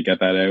looking to get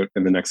that out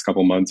in the next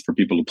couple months for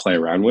people to play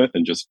around with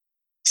and just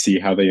see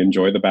how they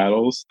enjoy the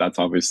battles. That's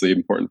obviously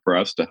important for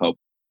us to help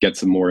get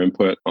some more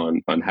input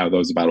on how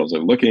those battles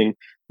are looking.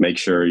 Make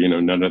sure,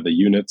 none of the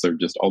units are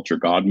just ultra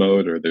god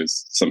mode or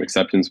there's some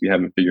acceptance we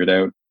haven't figured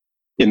out.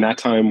 In that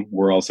time,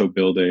 we're also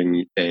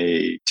building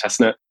a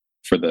testnet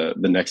for the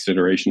next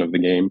iteration of the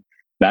game.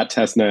 That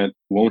testnet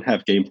won't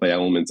have gameplay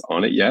elements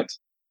on it yet,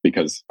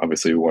 because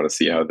obviously we want to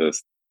see how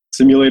this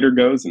simulator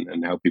goes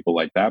and how people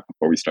like that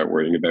before we start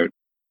worrying about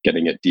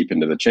getting it deep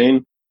into the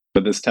chain.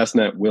 But this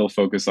testnet will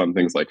focus on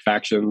things like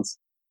factions,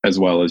 as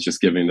well as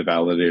just giving the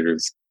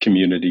validators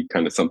community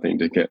kind of something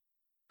to get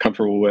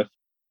comfortable with.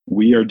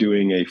 We are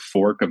doing a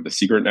fork of the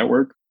secret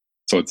network.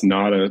 So it's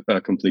not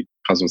a complete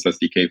Cosmos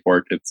SDK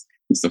fork. It's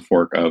the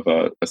fork of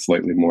a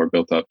slightly more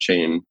built up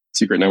chain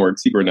secret network.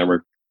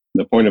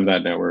 The point of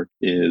that network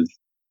is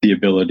the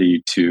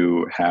ability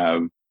to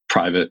have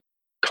private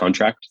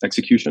contract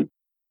execution,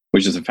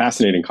 which is a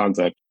fascinating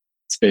concept.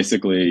 It's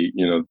basically,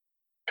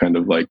 kind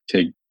of like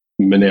take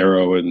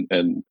Monero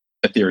and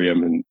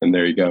Ethereum and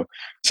there you go.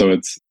 So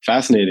it's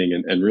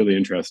fascinating and really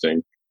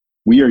interesting.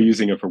 We are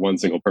using it for one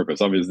single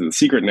purpose. Obviously, the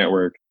secret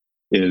network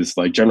is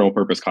like general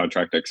purpose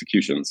contract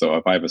execution. So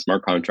if I have a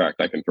smart contract,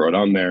 I can throw it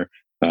on there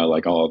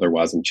like all other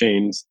WASM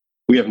chains.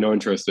 we have no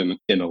interest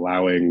in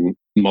allowing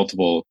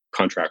multiple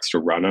contracts to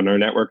run on our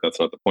network. That's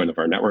not the point of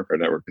our network. Our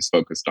network is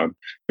focused on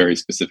very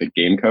specific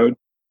game code.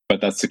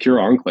 But that secure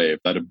enclave,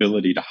 that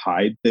ability to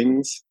hide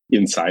things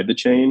inside the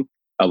chain,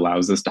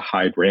 allows us to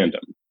hide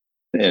random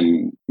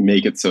and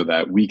make it so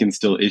that we can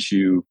still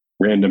issue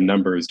random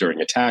numbers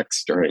during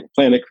attacks, during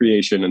planet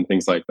creation, and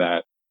things like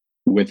that,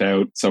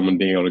 without someone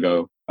being able to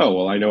go, oh,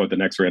 well, I know what the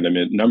next random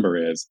number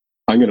is.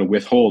 I'm going to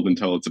withhold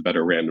until it's a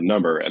better random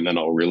number, and then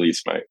I'll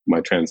release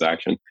my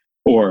transaction.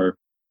 Or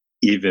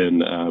even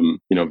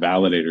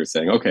validators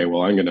saying, okay,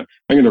 well, I'm gonna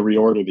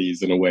reorder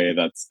these in a way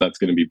that's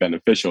going to be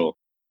beneficial,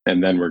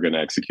 and then we're going to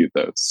execute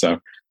those. So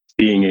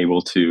being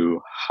able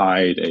to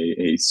hide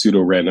a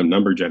pseudo random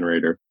number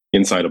generator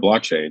inside a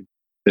blockchain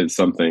is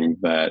something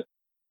that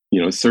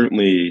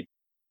certainly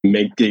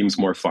make games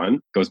more fun.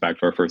 Goes back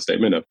to our first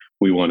statement of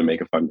we want to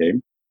make a fun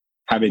game.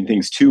 Having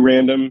things too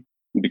random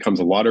becomes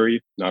a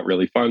lottery, not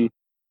really fun.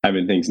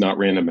 Having things not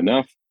random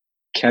enough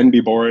can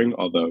be boring,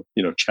 although,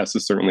 chess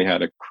has certainly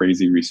had a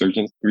crazy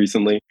resurgence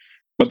recently.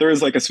 But there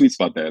is like a sweet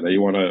spot there that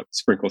you want to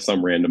sprinkle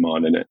some random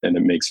on in it, and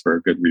it makes for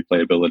a good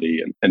replayability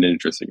and an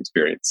interesting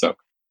experience. So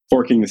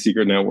forking the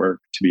secret network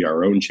to be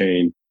our own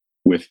chain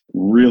with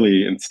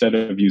really, instead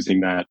of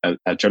using that as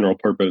a general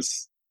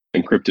purpose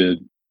encrypted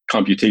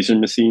computation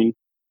machine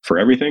for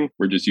everything,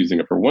 we're just using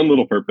it for one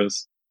little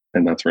purpose,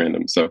 and that's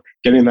random. So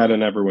getting that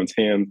in everyone's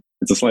hand,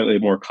 it's a slightly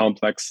more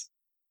complex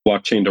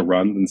blockchain to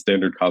run than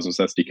standard Cosmos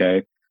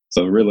SDK.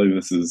 So really,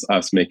 this is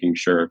us making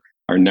sure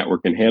our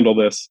network can handle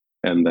this,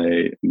 and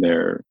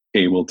they're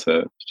able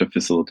to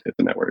facilitate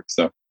the network.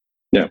 So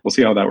yeah, we'll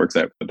see how that works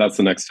out. But that's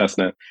the next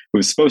testnet. It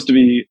was supposed to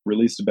be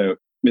released about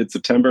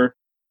mid-September.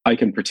 I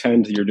can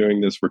pretend you're doing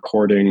this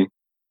recording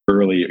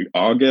early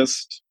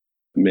August,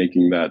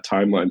 making that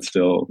timeline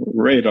still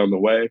right on the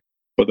way.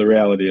 But the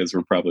reality is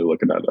we're probably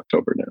looking at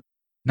October now.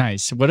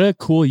 Nice. What a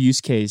cool use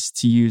case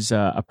to use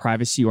a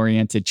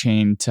privacy-oriented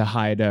chain to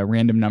hide a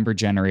random number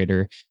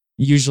generator.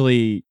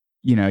 Usually,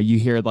 you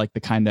hear like the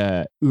kind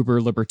of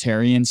uber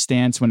libertarian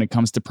stance when it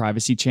comes to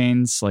privacy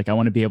chains. Like, I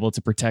want to be able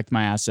to protect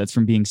my assets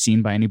from being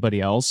seen by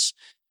anybody else.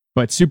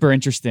 But super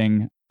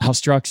interesting how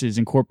Structs is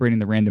incorporating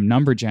the random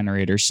number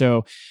generator.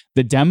 So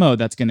the demo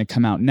that's going to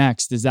come out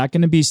next, is that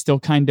going to be still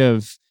kind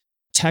of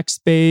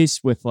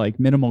text-based with like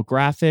minimal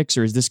graphics,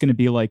 or is this going to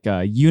be like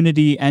a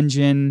Unity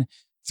engine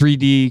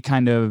 3D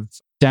kind of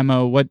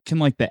demo? What can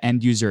like the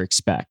end user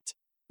expect?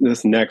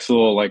 This next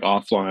little like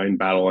offline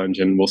battle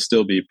engine will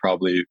still be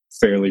probably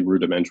fairly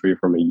rudimentary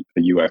from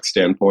a UX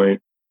standpoint.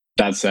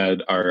 That said,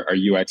 our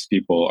UX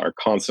people are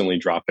constantly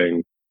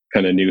dropping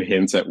kind of new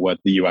hints at what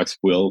the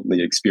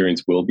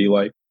experience will be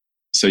like.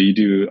 So you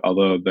do,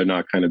 although they're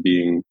not kind of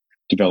being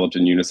developed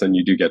in unison,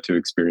 you do get to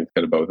experience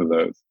kind of both of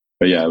those.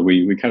 But yeah,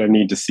 we kind of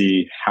need to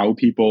see how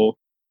people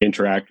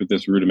interact with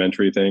this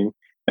rudimentary thing,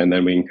 and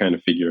then we can kind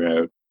of figure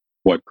out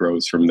what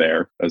grows from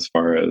there as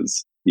far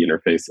as the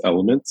interface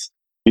elements.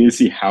 You need to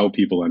see how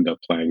people end up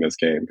playing this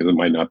game, because it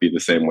might not be the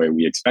same way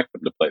we expect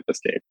them to play this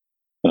game.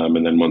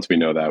 And then once we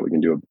know that, we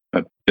can do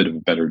a bit of a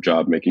better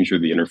job making sure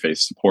the interface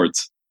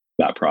supports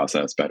that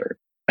process better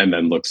and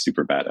then looks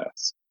super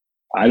badass.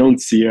 I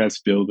don't see us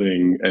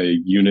building a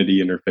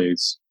Unity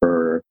interface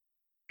for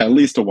at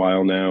least a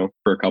while now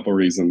for a couple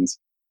reasons.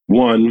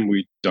 One,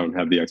 we don't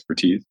have the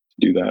expertise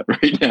to do that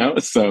right now.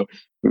 So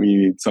we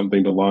need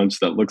something to launch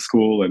that looks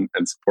cool and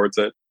supports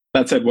it.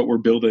 That said, what we're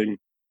building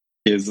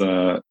is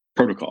a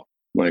protocol.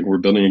 Like, we're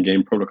building a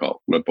game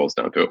protocol when it boils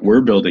down to it.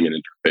 We're building an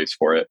interface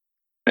for it,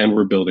 and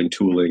we're building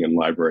tooling and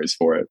libraries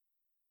for it.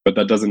 But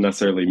that doesn't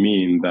necessarily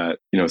mean that,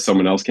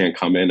 someone else can't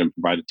come in and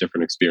provide a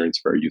different experience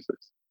for our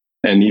users,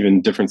 and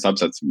even different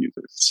subsets of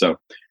users. So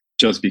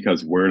just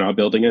because we're not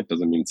building it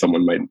doesn't mean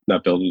someone might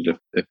not build it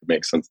if it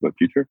makes sense in the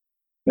future.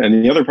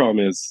 And the other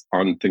problem is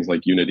on things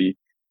like Unity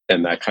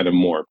and that kind of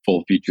more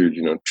full-featured,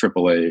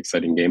 AAA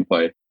exciting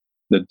gameplay,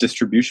 the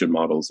distribution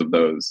models of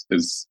those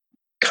is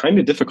kind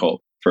of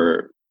difficult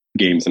for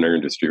games in our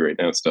industry right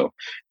now still.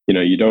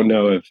 You don't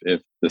know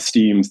if the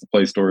Steams, the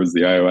Play Stores,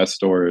 the iOS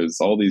stores,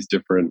 all these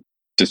different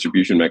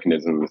distribution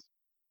mechanisms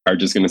are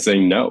just going to say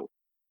no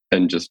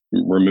and just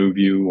remove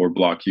you or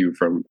block you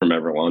from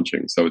ever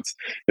launching. So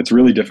it's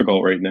really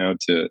difficult right now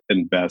to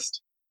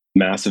invest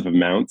massive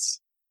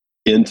amounts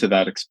into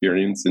that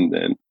experience, and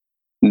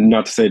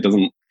not to say it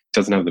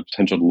doesn't have the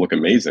potential to look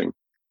amazing,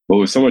 but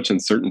with so much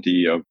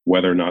uncertainty of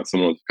whether or not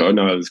someone will go,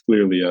 no, it's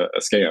clearly a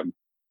scam,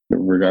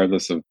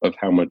 regardless of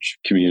how much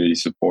community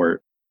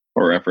support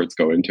or efforts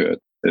go into it.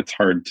 It's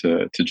hard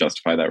to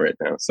justify that right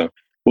now. So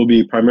we'll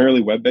be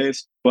primarily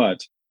web-based, but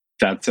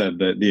that said,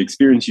 the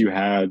experience you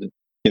had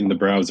in the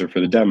browser for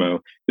the demo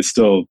is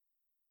still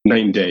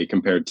night and day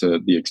compared to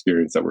the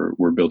experience that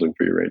we're building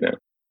for you right now.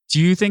 Do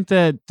you think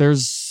that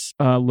there's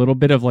a little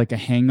bit of like a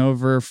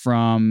hangover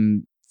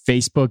from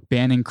Facebook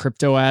banning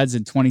crypto ads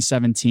in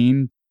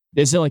 2017?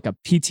 Is it like a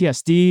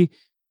PTSD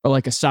or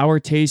like a sour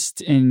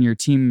taste in your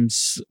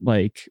team's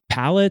like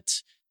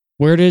palate?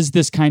 Where does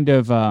this kind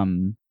of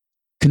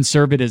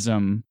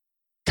conservatism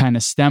kind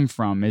of stem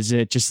from? Is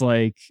it just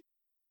like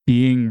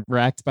being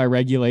wrecked by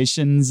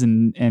regulations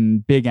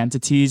and big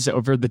entities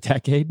over the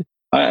decade?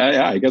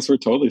 I guess we're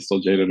totally still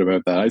jaded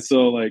about that. I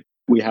still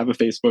we have a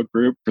Facebook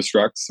group for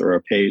Structs, or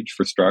a page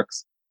for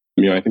Structs.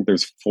 I think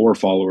there's 4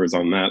 followers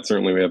on that.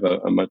 Certainly we have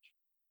a much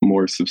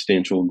more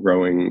substantial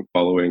growing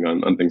following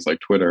on things like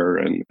Twitter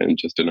and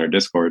just in our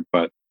Discord.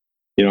 But,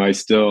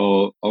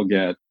 I'll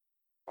get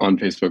on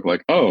Facebook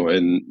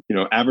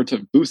advertise,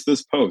 boost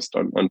this post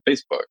on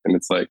Facebook. And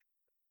it's like,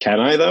 can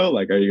I though?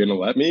 Are you going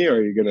to let me, or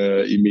are you going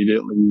to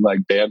immediately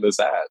ban this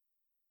ad?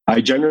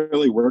 I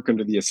generally work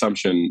under the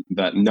assumption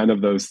that none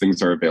of those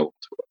things are available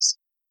to us.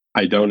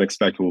 I don't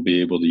expect we'll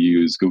be able to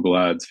use Google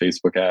ads,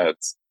 Facebook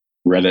ads,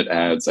 Reddit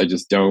ads. I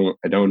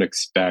don't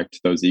expect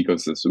those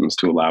ecosystems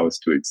to allow us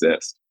to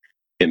exist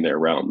in their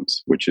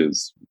realms, which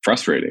is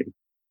frustrating.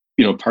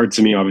 Parts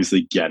of me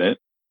obviously get it.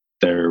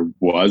 There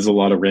was a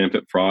lot of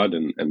rampant fraud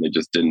and they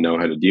just didn't know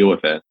how to deal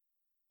with it.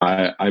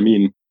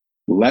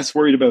 Less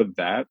worried about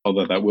that,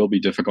 although that will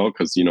be difficult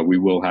because, we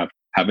will have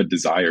a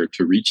desire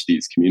to reach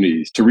these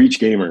communities, to reach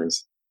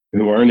gamers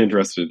who aren't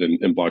interested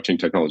in blockchain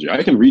technology.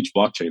 I can reach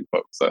blockchain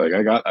folks.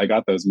 I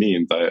got those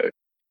memes.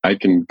 I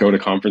can go to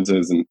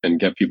conferences and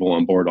get people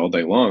on board all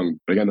day long.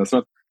 But again, that's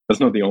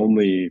not the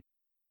only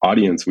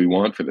audience we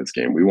want for this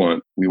game. We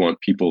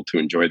want people to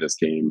enjoy this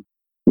game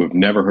who have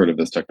never heard of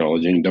this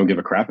technology and don't give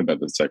a crap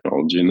about this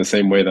technology, in the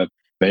same way that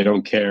they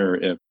don't care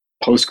if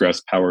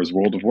Postgres powers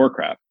World of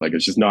Warcraft.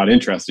 It's just not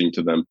interesting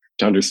to them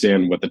to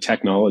understand what the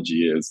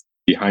technology is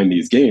behind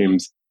these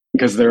games,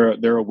 because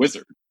they're a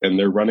wizard and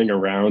they're running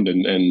around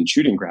and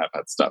shooting crap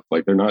at stuff.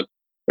 They're not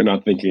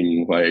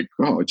thinking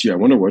oh gee, I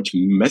wonder which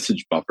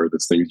message buffer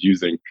this thing's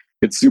using.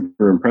 It's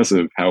super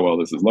impressive how well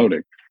this is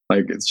loading.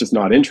 It's just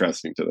not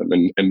interesting to them,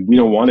 and we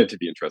don't want it to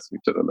be interesting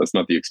to them. That's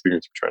not the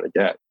experience we're trying to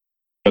get.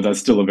 But that's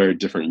still a very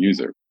different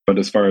user. But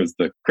as far as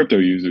the crypto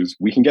users,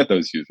 we can get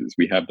those users.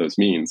 We have those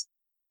means.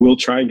 We'll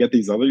try and get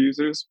these other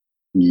users,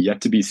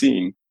 yet to be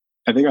seen.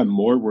 I think I'm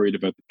more worried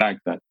about the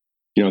fact that,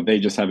 they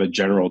just have a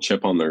general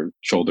chip on their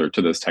shoulder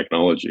to this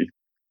technology.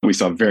 We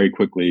saw very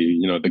quickly,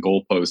 the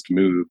goalpost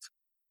move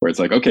where it's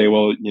like, okay,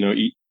 well,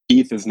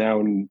 ETH is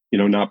now,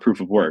 not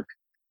proof of work.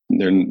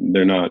 They're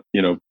not,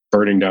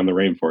 burning down the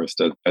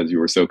rainforest as you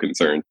were so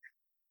concerned.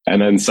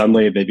 And then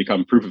suddenly they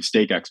become proof of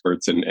stake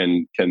experts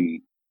and can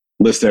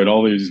list out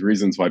all these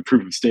reasons why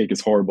proof of stake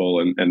is horrible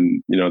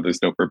and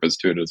there's no purpose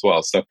to it as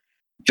well. So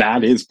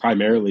that is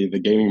primarily the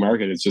gaming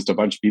market. It's just a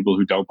bunch of people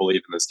who don't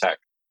believe in this tech.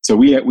 So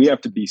we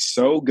have to be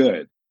so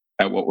good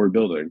at what we're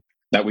building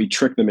that we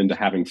trick them into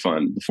having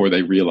fun before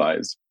they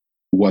realize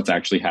what's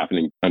actually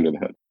happening under the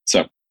hood.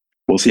 So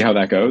we'll see how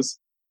that goes.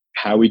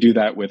 How we do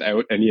that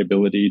without any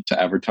ability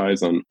to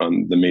advertise on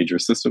the major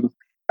systems,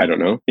 I don't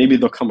know. Maybe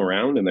they'll come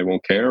around and they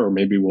won't care, or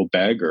maybe we'll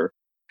beg or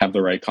have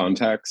the right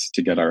contacts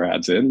to get our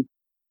ads in.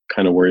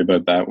 Kind of worry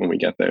about that when we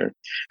get there.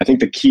 I think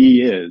the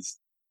key is,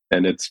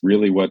 and it's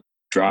really what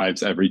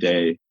drives every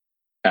day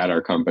at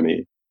our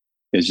company,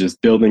 is just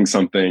building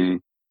something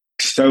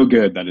so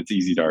good that it's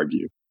easy to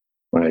argue.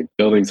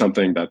 Building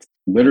something that's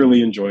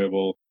literally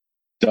enjoyable,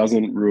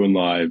 doesn't ruin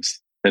lives,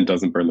 and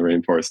doesn't burn the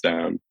rainforest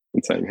down,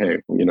 and saying, hey,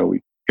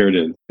 here it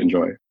is,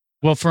 enjoy.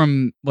 Well,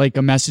 from a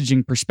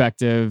messaging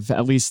perspective,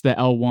 at least the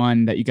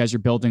L1 that you guys are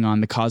building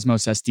on, the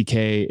Cosmos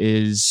SDK,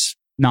 is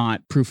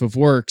not proof of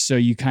work. So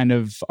you kind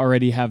of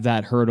already have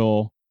that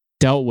hurdle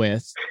dealt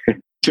with.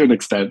 To an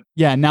extent.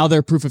 Yeah, now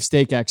they're proof of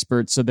stake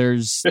experts. So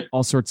there's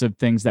all sorts of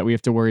things that we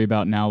have to worry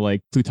about now,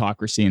 like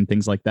plutocracy and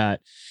things like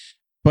that.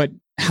 But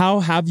how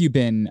have you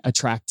been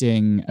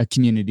attracting a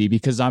community?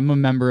 Because I'm a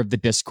member of the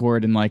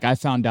Discord and I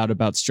found out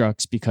about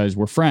Structs because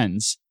we're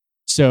friends.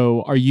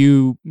 So are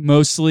you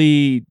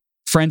mostly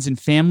friends and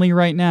family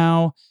right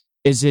now?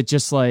 Is it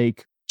just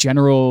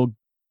general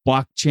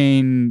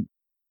blockchain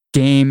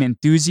game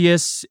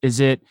enthusiasts? Is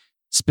it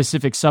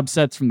specific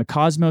subsets from the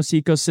Cosmos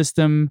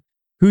ecosystem?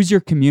 Who's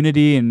your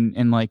community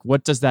and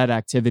what does that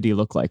activity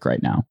look like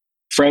right now?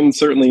 Friends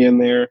certainly in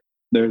there.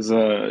 There's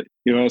a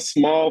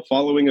small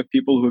following of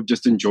people who have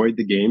just enjoyed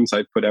the games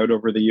I've put out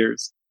over the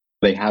years.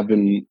 They have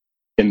been,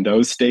 in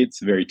those states,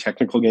 very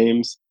technical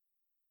games,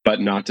 but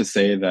not to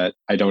say that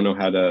I don't know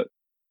how to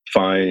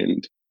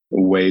find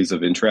ways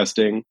of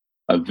interesting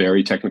a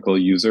very technical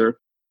user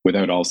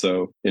without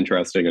also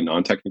interesting a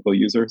non-technical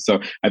user. So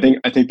I think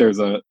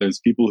there's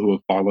people who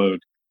have followed,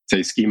 say,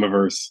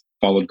 Schemaverse,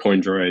 followed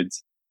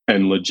CoinDroids,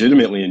 and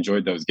legitimately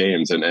enjoyed those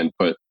games and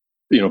put,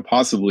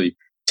 possibly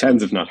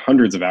tens, if not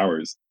hundreds of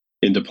hours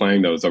into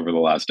playing those over the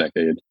last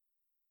decade.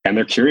 And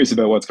they're curious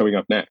about what's coming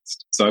up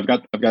next. So I've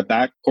got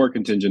that core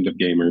contingent of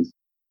gamers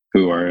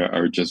who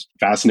are just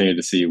fascinated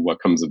to see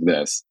what comes of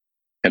this.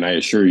 And I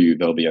assure you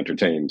they'll be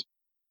entertained.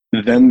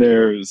 Then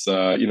there's,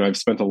 I've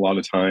spent a lot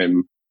of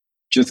time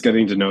just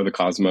getting to know the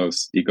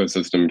Cosmos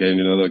ecosystem, getting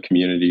to know the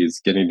communities,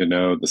 getting to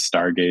know the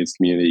Stargaze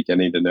community,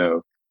 getting to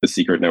know the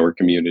secret network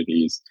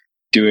communities,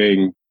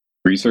 doing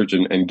research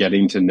and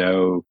getting to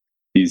know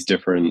these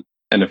different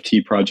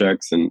NFT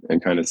projects and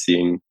kind of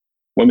seeing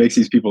what makes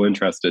these people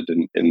interested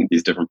in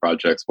these different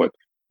projects, what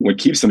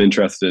keeps them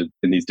interested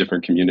in these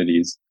different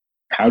communities.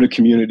 how do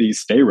communities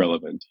stay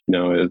relevant?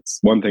 It's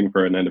one thing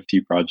for an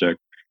NFT project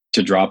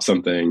to drop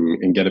something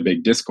and get a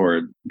big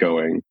Discord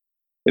going.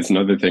 It's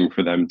another thing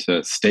for them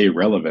to stay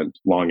relevant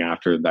long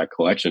after that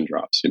collection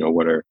drops.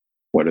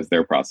 What is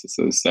their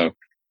processes? So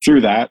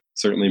through that,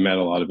 certainly met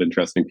a lot of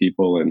interesting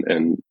people,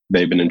 and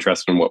they've been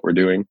interested in what we're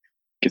doing.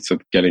 So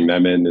getting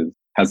them in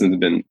hasn't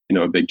been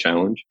a big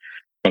challenge,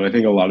 but I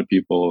think a lot of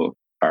people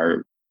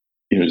are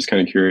just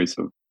kind of curious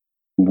of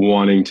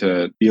wanting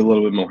to be a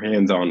little bit more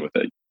hands-on with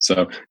it.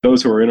 So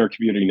those who are in our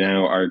community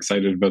now are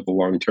excited about the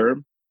long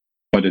term,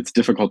 but it's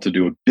difficult to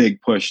do a big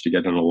push to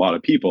get in a lot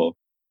of people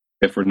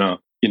if we're not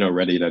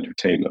ready to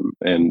entertain them.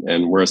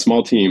 And we're a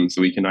small team,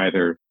 so we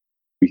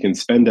can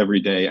spend every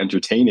day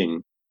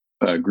entertaining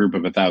a group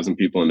of 1,000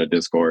 people in a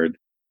Discord,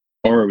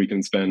 or we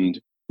can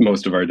spend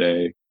most of our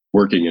day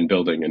working and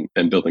building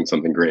and building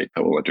something great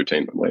that will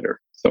entertain them later.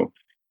 So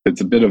it's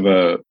a bit of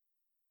a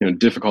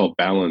difficult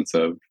balance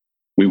of,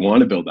 we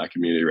want to build that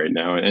community right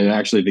now, and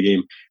actually the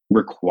game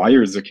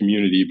requires a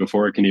community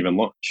before it can even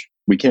launch.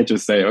 We can't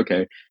just say,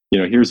 okay,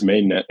 here's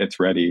mainnet, it's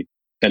ready,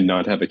 and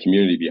not have a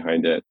community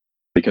behind it,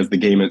 because the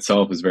game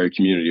itself is very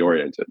community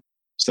oriented.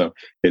 So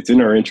it's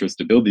in our interest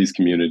to build these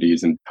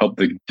communities and help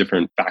the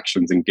different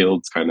factions and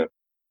guilds kind of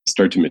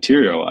start to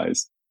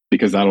materialize,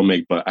 because that'll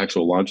make the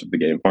actual launch of the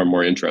game far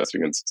more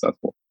interesting and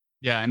successful.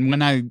 Yeah, and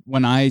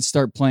when I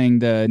start playing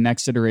the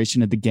next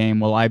iteration of the game,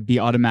 will I be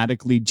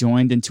automatically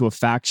joined into a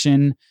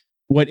faction?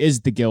 What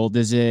is the guild?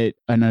 Is it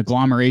an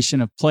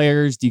agglomeration of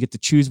players? Do you get to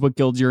choose what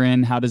guild you're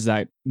in? How does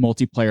that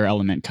multiplayer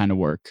element kind of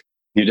work?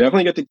 You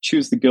definitely get to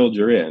choose the guild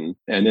you're in,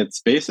 and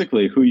it's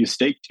basically who you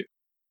stake to.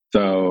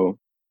 So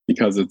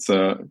because it's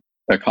a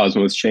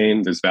Cosmos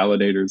chain, there's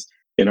validators.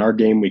 In our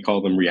game, we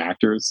call them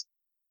reactors.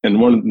 And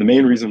the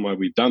main reason why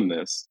we've done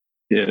this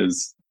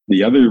is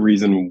the other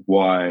reason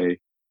why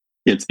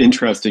it's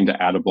interesting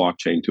to add a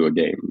blockchain to a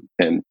game.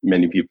 And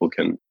many people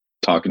can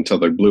talk until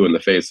they're blue in the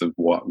face of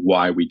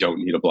why we don't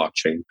need a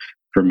blockchain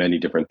for many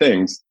different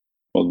things.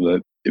 Well,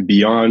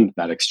 beyond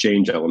that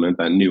exchange element,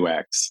 that new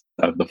X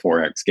of the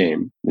 4X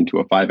game into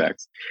a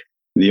 5X,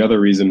 the other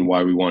reason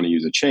why we want to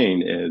use a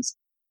chain is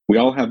we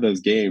all have those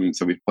games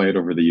that we've played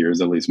over the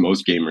years, at least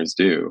most gamers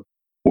do,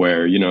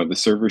 where, the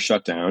server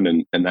shut down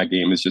and that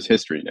game is just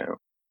history now.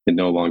 It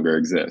no longer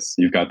exists.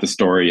 You've got the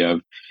story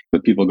of the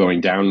people going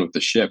down with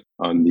the ship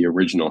on the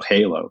original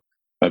Halo,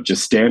 of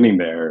just standing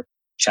there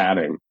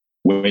chatting,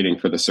 waiting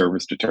for the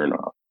servers to turn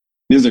off.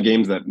 These are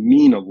games that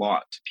mean a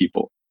lot to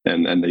people,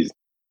 and they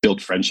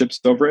build friendships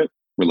over it,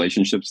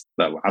 relationships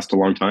that last a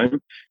long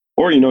time.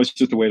 Or, it's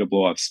just a way to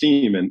blow off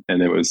steam,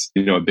 and it was,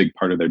 a big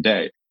part of their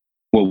day.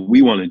 What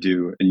we want to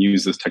do and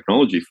use this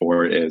technology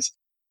for is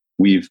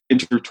we've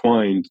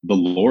intertwined the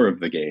lore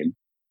of the game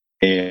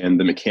and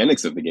the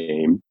mechanics of the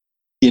game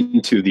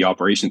into the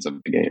operations of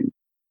the game.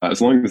 As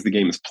long as the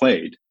game is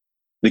played,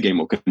 the game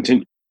will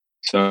continue.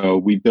 So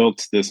we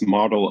built this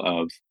model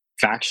of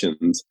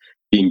factions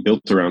being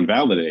built around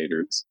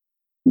validators.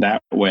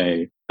 That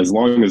way, as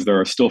long as there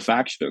are still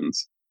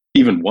factions,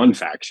 even one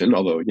faction,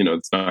 although,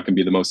 it's not going to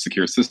be the most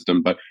secure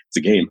system, but it's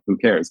a game, who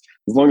cares?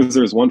 As long as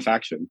there's one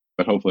faction,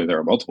 but hopefully there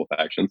are multiple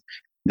factions,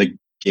 the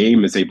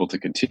game is able to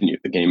continue.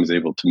 The game is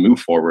able to move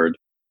forward,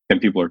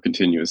 and people are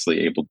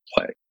continuously able to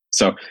play.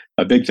 So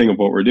a big thing of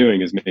what we're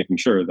doing is making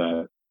sure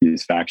that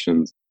these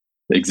factions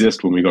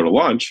exist when we go to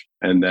launch,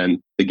 and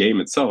then the game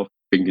itself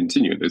can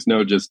continue. There's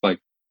no just like,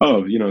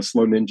 oh,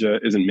 Slow Ninja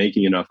isn't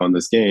making enough on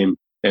this game,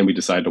 and we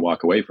decide to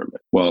walk away from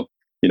it. Well,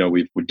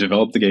 we've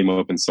developed the game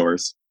open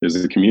source. There's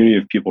a community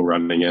of people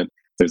running it.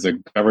 There's a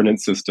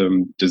governance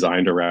system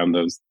designed around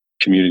those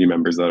community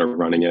members that are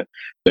running it.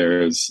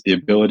 There's the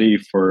ability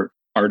for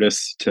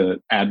artists to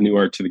add new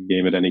art to the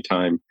game at any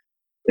time.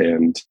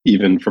 And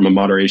even from a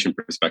moderation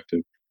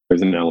perspective,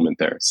 there's an element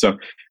there. So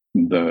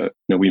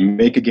we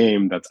make a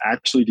game that's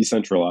actually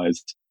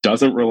decentralized,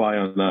 doesn't rely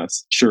on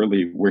us.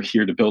 Surely we're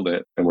here to build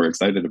it and we're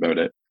excited about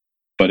it.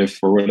 But if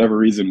for whatever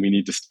reason we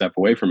need to step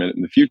away from it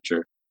in the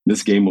future,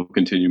 this game will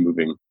continue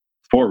moving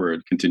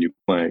forward, continue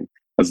playing,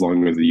 as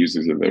long as the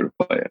users are there to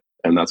play it.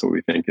 And that's what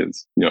we think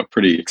is, a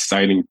pretty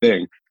exciting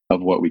thing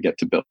of what we get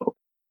to build.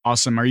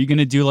 Awesome. Are you going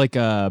to do like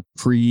a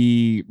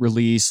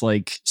pre-release,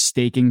 like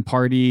staking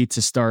party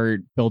to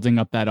start building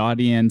up that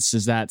audience?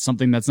 Is that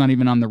something that's not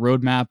even on the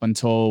roadmap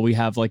until we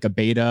have like a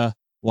beta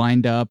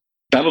lined up?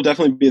 That'll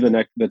definitely be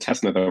the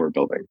testnet that we're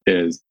building,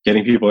 is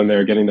getting people in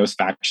there, getting those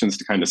factions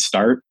to kind of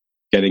start,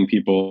 getting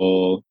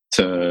people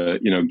to,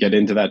 get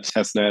into that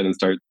testnet and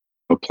start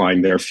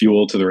applying their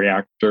fuel to the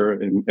reactor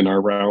in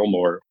our realm,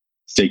 or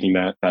staking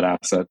that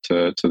asset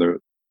to the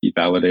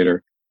validator.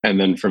 And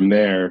then from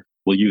there,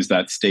 we'll use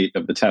that state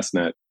of the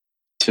testnet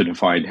to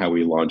define how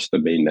we launch the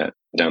mainnet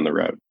down the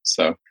road.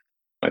 So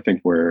I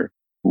think we're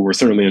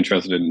certainly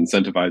interested in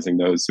incentivizing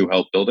those who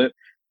help build it.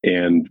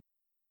 And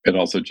it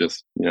also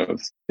just,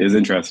 is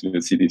interesting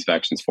to see these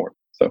factions form.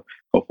 So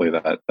hopefully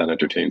that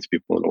entertains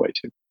people in a way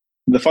too.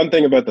 The fun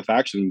thing about the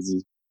factions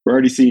is we're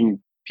already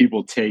seeing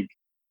people take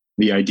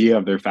the idea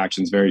of their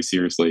factions very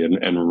seriously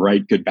and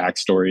write good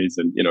backstories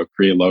and,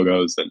 create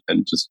logos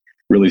and just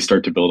really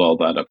start to build all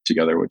that up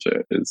together, which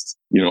is,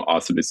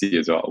 awesome to see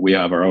as well. We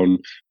have our own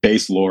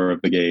base lore of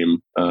the game,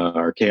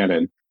 our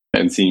canon,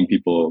 and seeing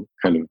people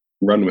kind of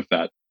run with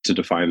that to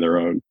define their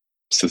own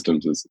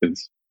systems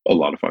is a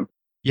lot of fun.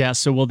 Yeah.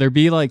 So will there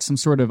be like some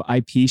sort of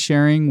IP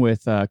sharing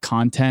with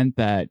content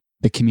that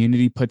the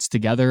community puts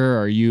together?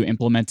 Are you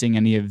implementing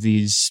any of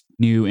these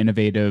new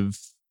innovative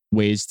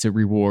ways to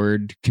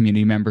reward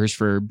community members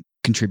for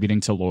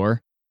contributing to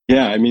lore?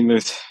 Yeah, I mean,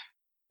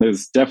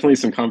 there's definitely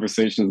some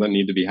conversations that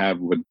need to be had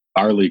with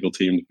our legal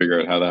team to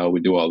figure out how the hell we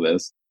do all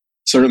this.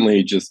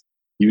 Certainly just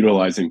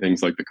utilizing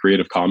things like the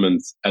Creative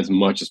Commons as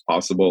much as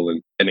possible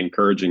and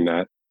encouraging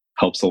that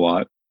helps a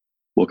lot.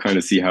 We'll kind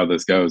of see how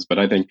this goes. But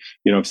I think,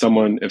 if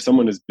someone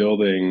is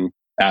building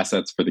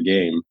assets for the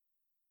game,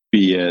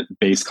 be it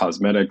base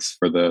cosmetics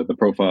for the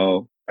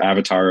profile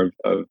avatar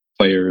of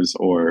players,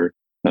 or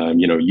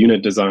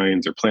unit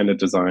designs or planet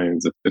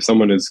designs, if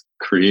someone is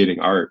creating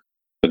art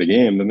for the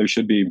game, then there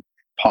should be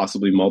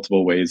possibly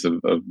multiple ways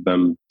of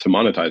them to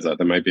monetize that.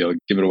 They might be able to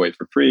give it away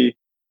for free,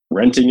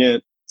 renting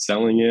it,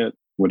 selling it,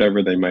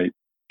 whatever they might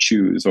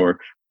choose, or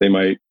they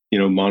might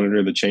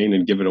monitor the chain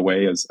and give it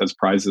away as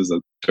prizes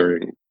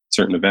during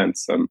certain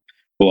events.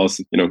 We'll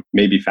also,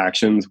 maybe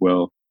factions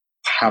will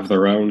have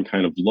their own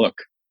kind of look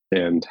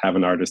and have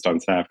an artist on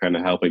staff kind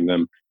of helping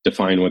them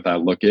define what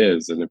that look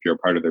is. And if you're a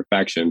part of their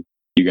faction,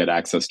 you get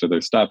access to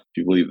their stuff.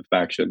 If you leave the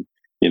faction,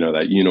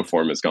 that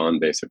uniform is gone,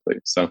 basically.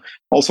 So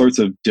all sorts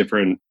of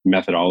different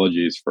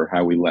methodologies for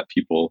how we let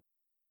people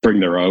bring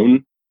their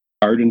own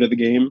art into the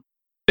game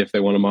if they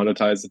want to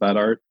monetize that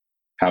art,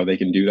 how they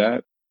can do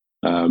that.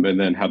 And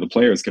then how the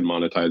players can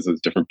monetize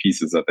those different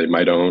pieces that they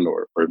might own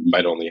or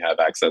might only have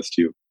access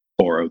to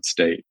borrowed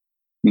state.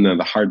 And then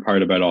the hard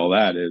part about all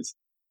that is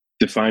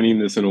defining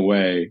this in a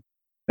way,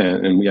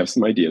 and we have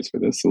some ideas for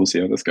this, so we'll see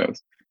how this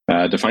goes.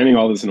 Defining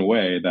all this in a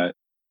way that,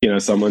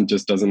 someone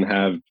just doesn't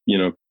have,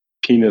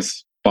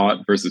 penis bot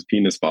versus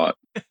penis bot.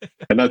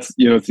 And that's,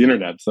 it's the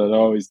internet. So it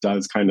always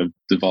does kind of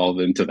devolve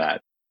into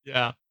that.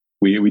 Yeah.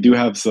 We do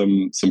have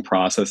some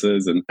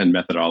processes and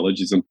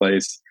methodologies in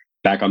place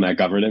back on that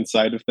governance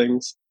side of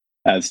things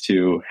as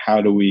to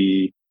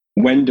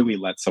when do we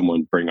let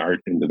someone bring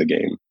art into the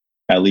game,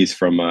 at least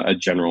from a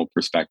general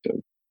perspective.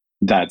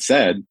 That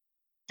said,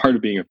 part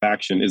of being a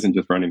faction isn't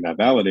just running that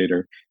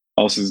validator,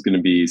 also is going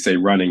to be, say,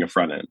 running a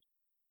front end.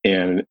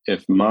 And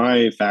if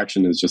my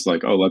faction is just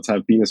like, oh, let's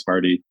have penis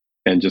party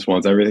and just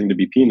wants everything to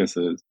be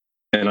penises,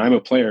 and I'm a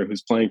player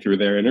who's playing through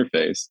their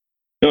interface,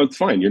 no, it's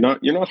fine. You're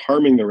not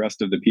harming the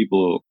rest of the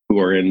people who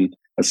are in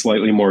a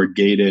slightly more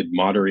gated,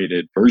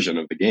 moderated version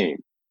of the game,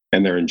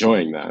 and they're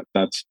enjoying that.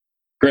 That's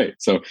great.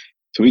 So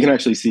we can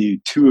actually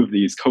see two of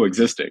these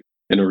coexisting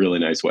in a really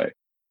nice way.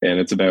 And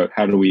it's about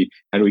how do we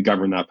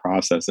govern that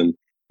process,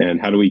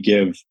 and how do we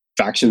give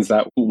factions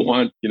that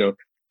want,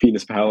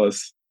 Penis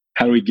Palace,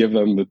 how do we give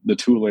them the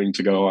tooling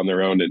to go on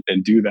their own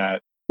and do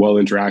that while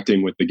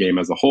interacting with the game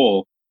as a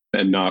whole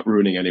and not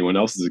ruining anyone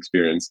else's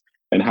experience?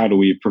 And how do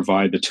we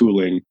provide the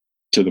tooling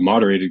to the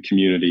moderated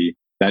community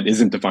that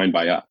isn't defined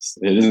by us?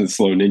 It isn't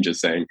Slow Ninja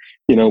saying,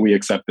 we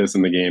accept this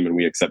in the game and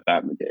we accept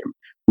that in the game.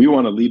 We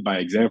want to lead by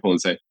example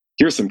and say,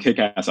 here's some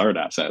kick-ass art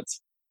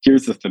assets.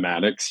 Here's the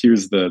thematics.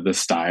 Here's the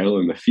style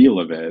and the feel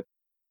of it.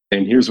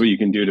 And here's what you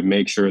can do to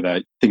make sure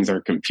that things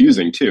aren't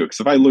confusing too.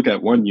 Because if I look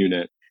at one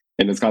unit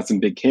and it's got some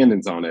big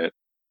cannons on it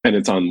and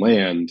it's on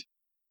land,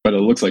 but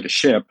it looks like a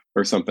ship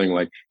or something,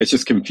 like, it's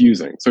just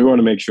confusing. So we want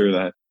to make sure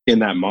that in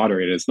that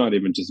moderator, it's not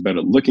even just about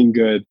it looking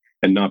good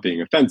and not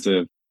being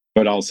offensive,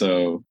 but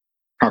also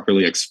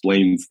properly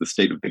explains the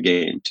state of the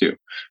game too.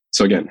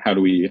 So again, how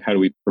do we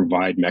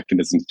provide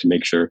mechanisms to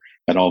make sure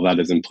that all that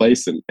is in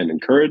place and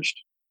encouraged,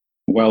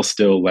 while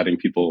still letting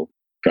people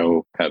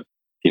go have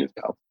penis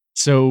pals?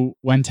 So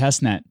when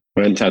testnet?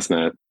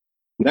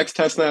 Next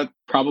testnet,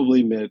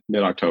 probably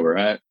mid-October.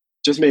 I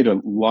just made a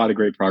lot of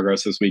great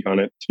progress this week on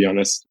it, to be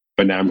honest.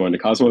 But now I'm going to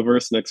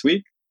Cosmoverse next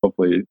week.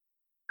 Hopefully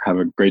have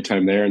a great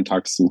time there and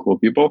talk to some cool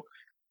people.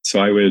 So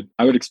I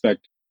would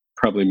expect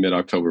probably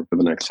mid-October for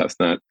the next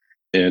testnet.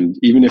 And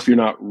even if you're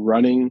not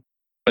running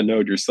a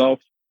node yourself,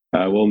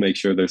 we'll make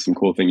sure there's some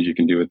cool things you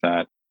can do with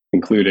that,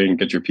 including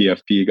get your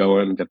PFP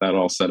going, get that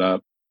all set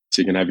up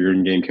so you can have your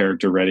in-game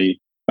character ready.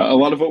 A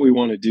lot of what we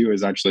want to do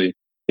is actually,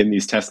 in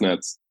these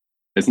testnets,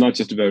 it's not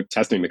just about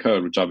testing the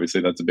code, which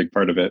obviously that's a big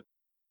part of it,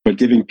 but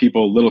giving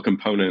people little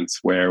components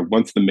where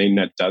once the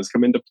mainnet does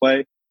come into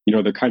play,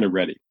 they're kind of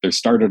ready. They're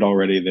started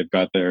already. They've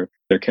got their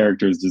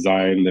characters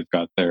designed. They've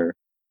got their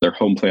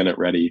home planet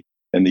ready.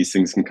 And these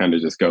things can kind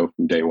of just go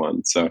from day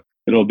one. So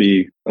it'll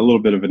be a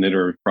little bit of an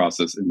iterative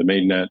process in the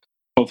mainnet,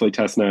 hopefully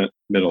testnet,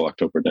 middle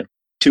October day.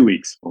 2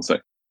 weeks, I'll say.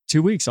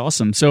 2 weeks.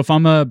 Awesome. So if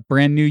I'm a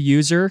brand new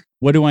user,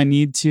 what do I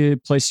need to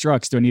play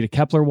Structs? Do I need a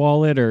Kepler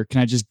wallet, or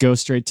can I just go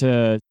straight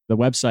to the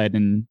website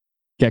and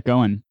get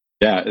going?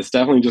 Yeah, it's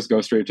definitely just go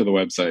straight to the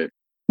website.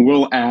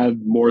 We'll add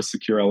more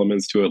secure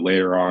elements to it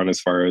later on as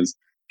far as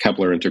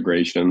Kepler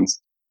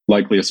integrations,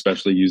 likely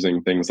especially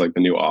using things like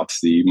the new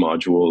Auth-C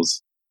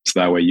modules. So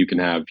that way you can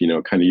have,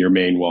 kind of your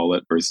main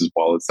wallet versus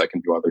wallets that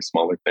can do other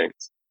smaller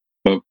things.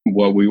 But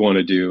what we want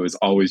to do is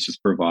always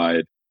just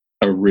provide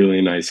a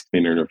really nice,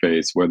 clean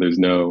interface where there's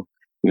no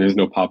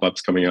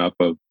pop-ups coming up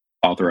of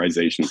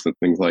authorizations and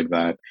things like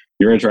that.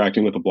 You're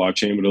interacting with a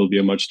blockchain, but it'll be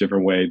a much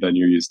different way than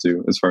you're used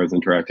to as far as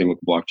interacting with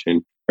the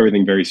blockchain.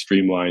 Everything very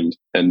streamlined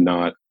and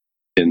not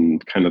in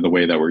kind of the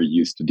way that we're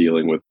used to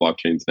dealing with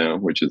blockchains now,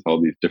 which is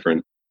all these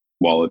different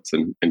wallets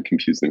and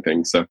confusing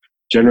things. So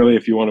generally,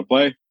 if you want to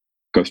play,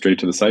 go straight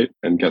to the site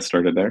and get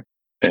started there.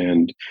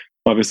 And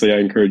obviously, I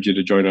encourage you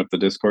to join up the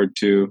Discord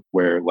too,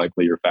 where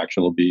likely your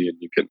faction will be, and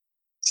you can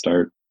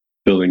start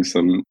building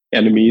some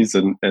enemies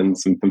and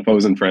some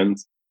foes and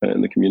friends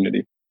in the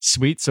community.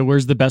 Sweet. So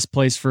where's the best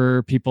place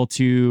for people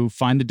to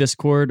find the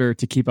Discord or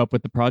to keep up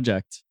with the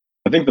project?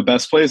 I think the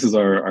best place is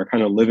our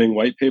kind of living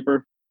white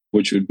paper,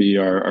 which would be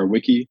our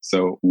wiki.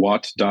 So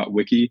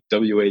watt.wiki,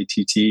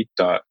 watt.wiki,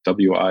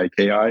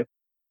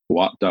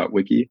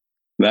 watt.wiki.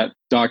 That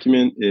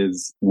document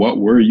is what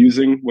we're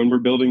using when we're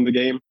building the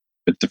game.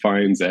 It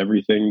defines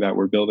everything that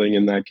we're building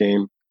in that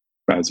game.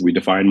 As we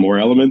define more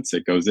elements,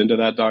 it goes into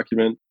that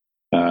document.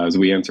 As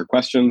we answer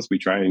questions, we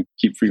try and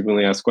keep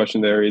frequently asked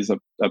question areas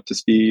up to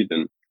speed.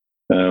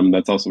 And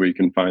that's also where you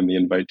can find the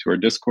invite to our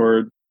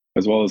Discord,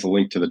 as well as a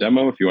link to the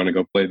demo. If you want to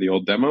go play the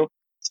old demo,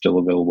 it's still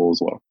available as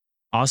well.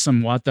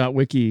 Awesome.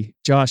 Watt.wiki.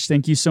 Josh,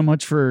 thank you so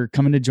much for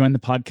coming to join the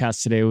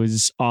podcast today. It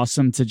was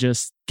awesome to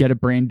just get a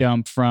brain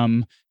dump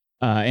from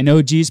an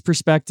OG's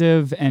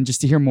perspective and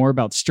just to hear more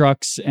about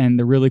Structs and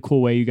the really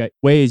cool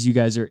ways you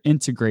guys are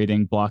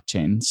integrating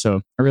blockchain.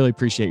 So I really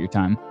appreciate your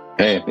time.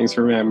 Hey, thanks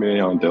for having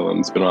me on, Dylan.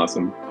 It's been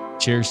awesome.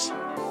 Cheers.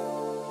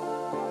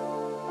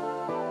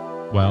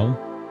 Well,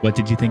 what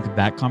did you think of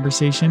that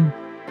conversation?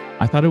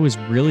 I thought it was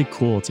really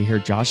cool to hear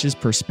Josh's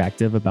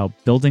perspective about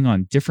building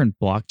on different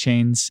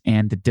blockchains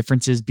and the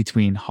differences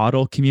between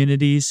HODL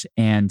communities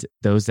and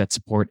those that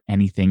support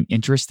anything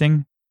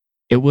interesting.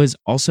 It was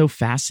also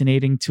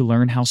fascinating to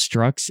learn how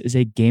Structs is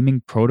a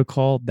gaming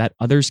protocol that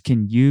others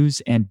can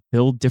use and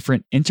build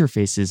different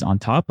interfaces on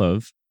top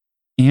of.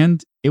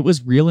 And it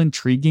was real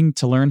intriguing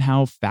to learn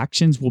how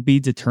factions will be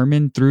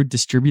determined through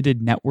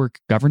distributed network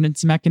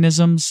governance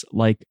mechanisms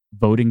like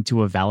voting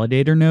to a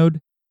validator node,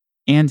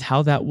 and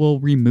how that will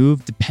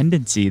remove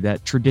dependency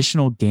that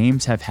traditional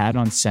games have had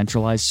on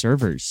centralized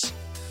servers.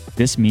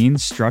 This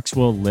means Structs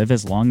will live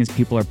as long as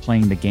people are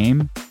playing the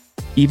game,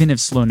 even if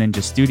Slow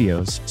Ninja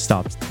Studios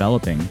stops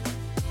developing.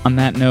 On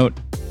that note,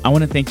 I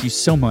want to thank you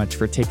so much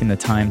for taking the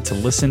time to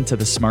listen to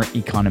the Smart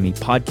Economy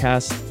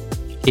podcast.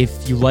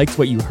 If you liked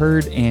what you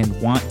heard and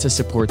want to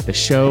support the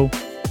show,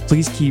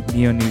 please keep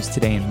Neo News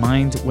Today in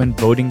mind when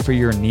voting for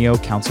your Neo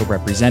Council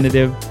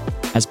representative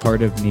as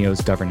part of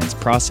Neo's governance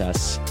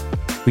process.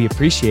 We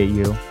appreciate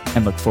you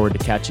and look forward to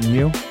catching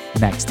you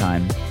next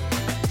time.